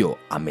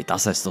proprio a metà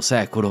VI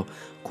secolo,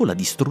 con la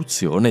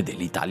distruzione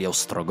dell'Italia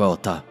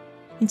ostrogota.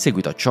 In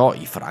seguito a ciò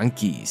i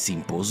Franchi si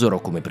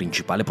imposero come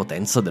principale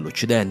potenza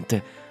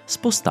dell'Occidente,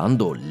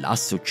 spostando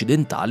l'asse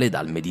occidentale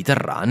dal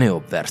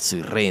Mediterraneo verso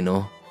il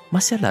Reno. Ma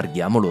se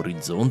allarghiamo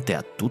l'orizzonte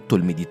a tutto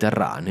il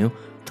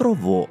Mediterraneo,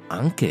 trovo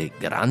anche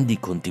grandi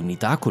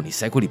continuità con i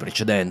secoli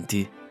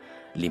precedenti.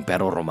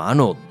 L'impero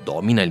romano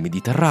domina il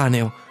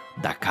Mediterraneo,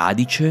 da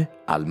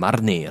Cadice al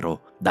Mar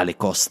Nero, dalle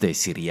coste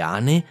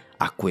siriane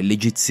a quelle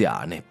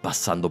egiziane,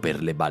 passando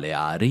per le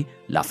Baleari,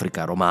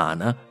 l'Africa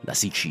romana, la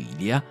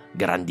Sicilia,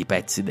 grandi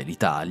pezzi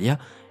dell'Italia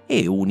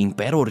e un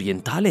impero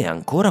orientale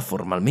ancora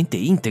formalmente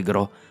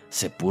integro,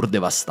 seppur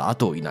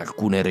devastato in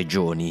alcune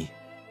regioni.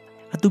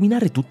 A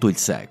dominare tutto il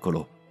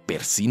secolo,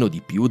 persino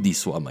di più di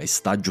Sua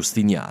Maestà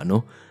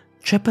Giustiniano,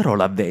 c'è però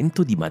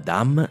l'avvento di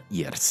Madame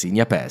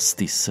Yersinia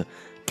Pestis,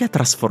 che ha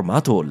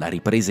trasformato la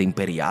ripresa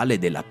imperiale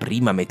della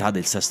prima metà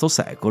del VI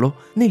secolo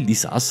nel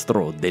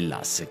disastro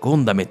della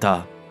seconda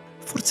metà.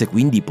 Forse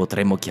quindi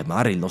potremmo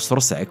chiamare il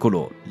nostro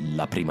secolo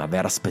la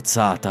primavera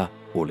spezzata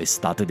o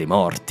l'estate dei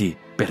morti,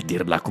 per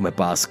dirla come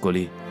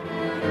Pascoli.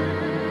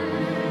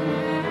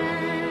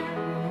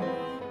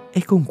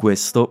 E con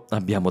questo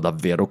abbiamo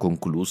davvero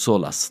concluso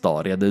la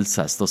storia del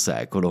VI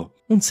secolo.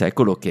 Un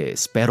secolo che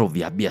spero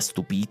vi abbia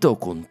stupito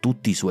con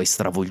tutti i suoi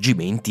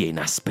stravolgimenti e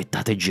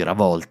inaspettate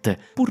giravolte,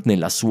 pur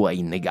nella sua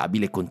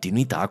innegabile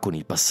continuità con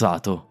il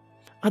passato.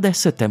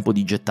 Adesso è tempo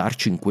di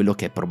gettarci in quello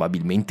che è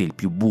probabilmente il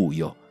più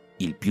buio,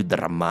 il più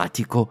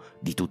drammatico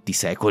di tutti i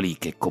secoli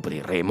che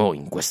copriremo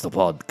in questo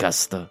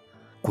podcast.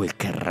 Quel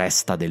che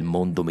resta del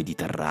mondo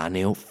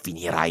mediterraneo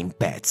finirà in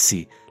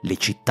pezzi, le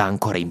città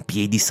ancora in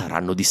piedi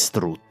saranno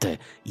distrutte,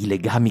 i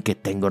legami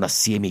che tengono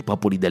assieme i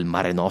popoli del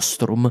Mare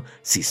Nostrum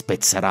si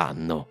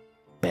spezzeranno,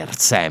 per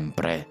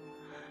sempre.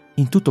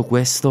 In tutto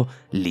questo,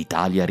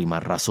 l'Italia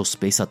rimarrà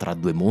sospesa tra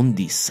 2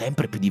 mondi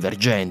sempre più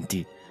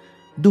divergenti.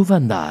 Dove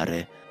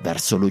andare?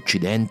 Verso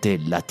l'Occidente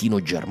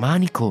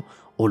latino-germanico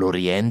o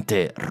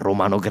l'Oriente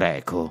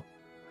romano-greco?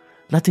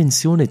 La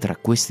tensione tra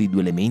questi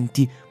 2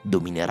 elementi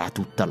dominerà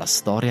tutta la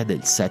storia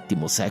del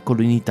VII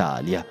secolo in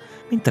Italia,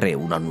 mentre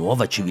una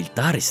nuova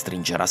civiltà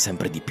restringerà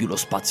sempre di più lo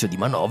spazio di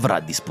manovra a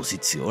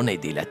disposizione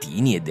dei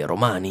Latini e dei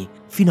Romani,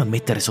 fino a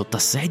mettere sotto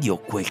assedio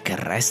quel che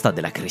resta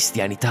della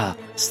cristianità,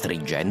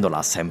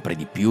 stringendola sempre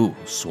di più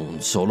su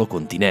un solo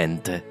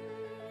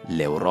continente,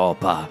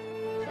 l'Europa.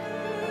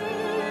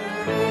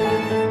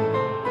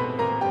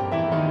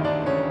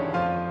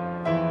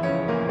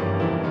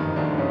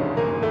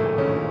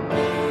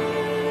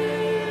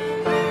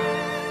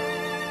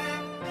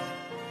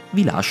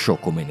 Vi lascio,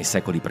 come nei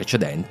secoli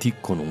precedenti,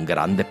 con un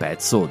grande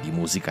pezzo di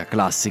musica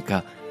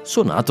classica,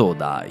 suonato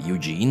da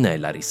Eugene e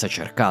Larissa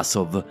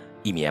Cherkasov,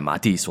 i miei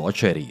amati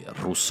suoceri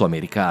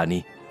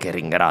russo-americani, che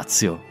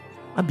ringrazio.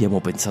 Abbiamo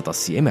pensato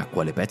assieme a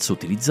quale pezzo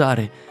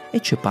utilizzare e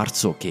ci è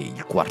parso che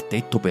il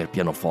quartetto per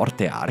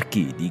pianoforte a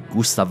archi di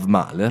Gustav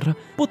Mahler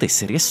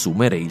potesse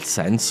riassumere il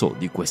senso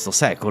di questo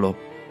secolo.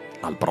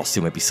 Al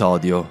prossimo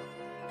episodio!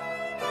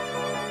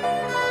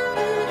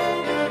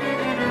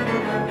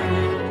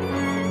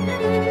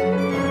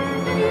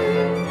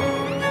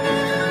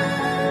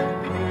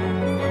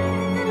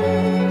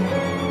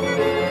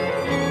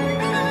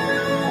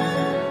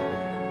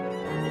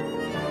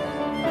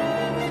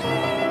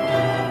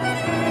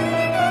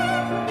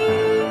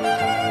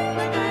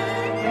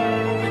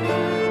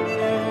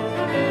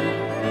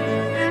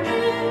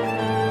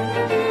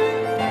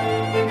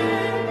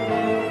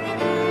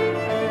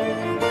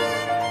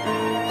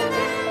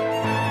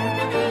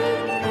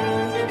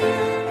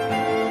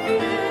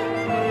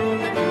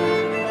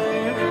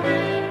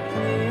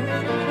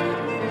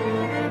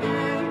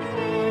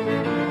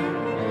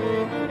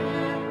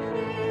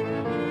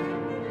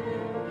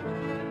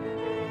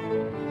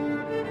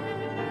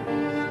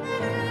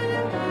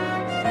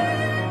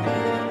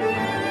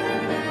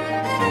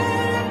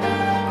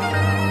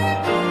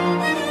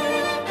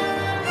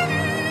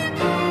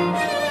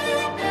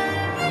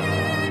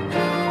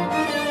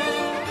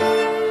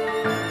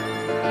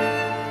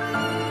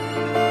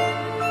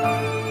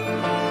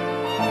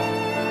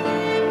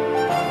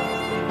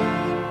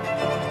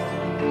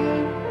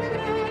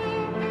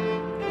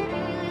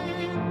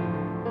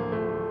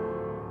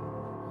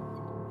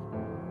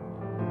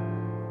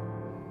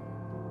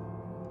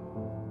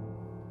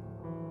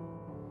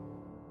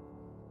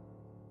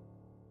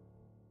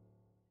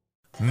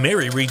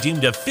 Mary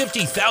redeemed a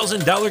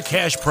 $50,000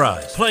 cash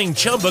prize playing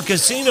Chumba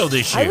Casino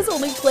this year. I was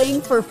only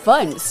playing for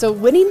fun, so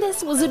winning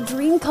this was a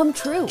dream come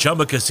true.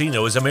 Chumba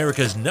Casino is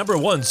America's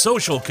 #1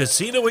 social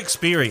casino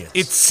experience.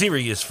 It's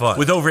serious fun.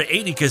 With over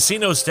 80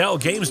 casino-style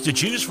games to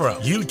choose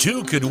from, you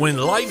too could win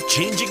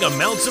life-changing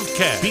amounts of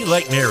cash. Be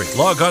like Mary.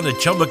 Log on to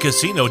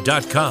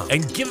ChumbaCasino.com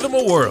and give them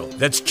a whirl.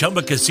 That's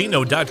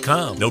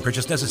ChumbaCasino.com. No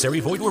purchase necessary.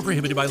 Void where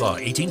prohibited by law.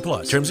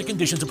 18+. Terms and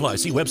conditions apply.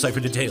 See website for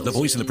details. The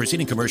voice in the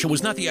preceding commercial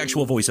was not the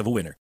actual voice of a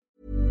winner.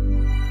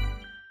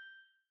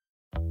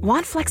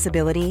 Want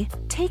flexibility?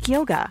 Take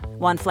yoga.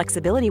 Want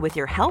flexibility with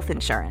your health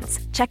insurance?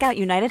 Check out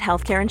United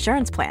Healthcare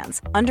Insurance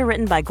Plans.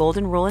 Underwritten by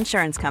Golden Rule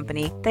Insurance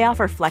Company, they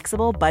offer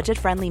flexible,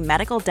 budget-friendly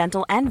medical,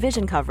 dental, and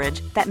vision coverage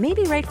that may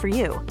be right for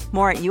you.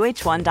 More at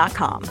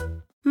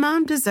UH1.com.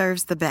 Mom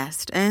deserves the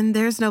best, and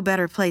there's no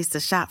better place to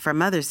shop for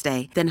Mother's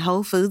Day than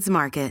Whole Foods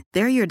Market.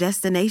 They're your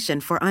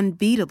destination for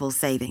unbeatable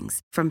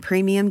savings, from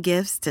premium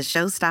gifts to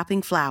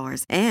show-stopping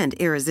flowers and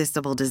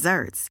irresistible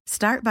desserts.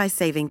 Start by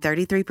saving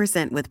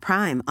 33% with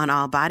Prime on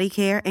all body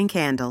care and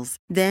candles.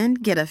 Then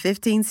get a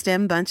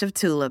 15-stem bunch of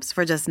tulips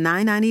for just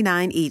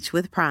 $9.99 each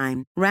with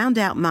Prime. Round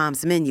out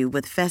Mom's menu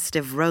with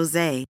festive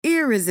rosé,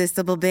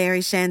 irresistible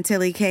berry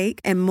chantilly cake,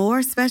 and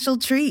more special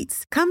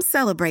treats. Come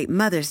celebrate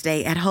Mother's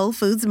Day at Whole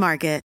Foods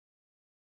Market.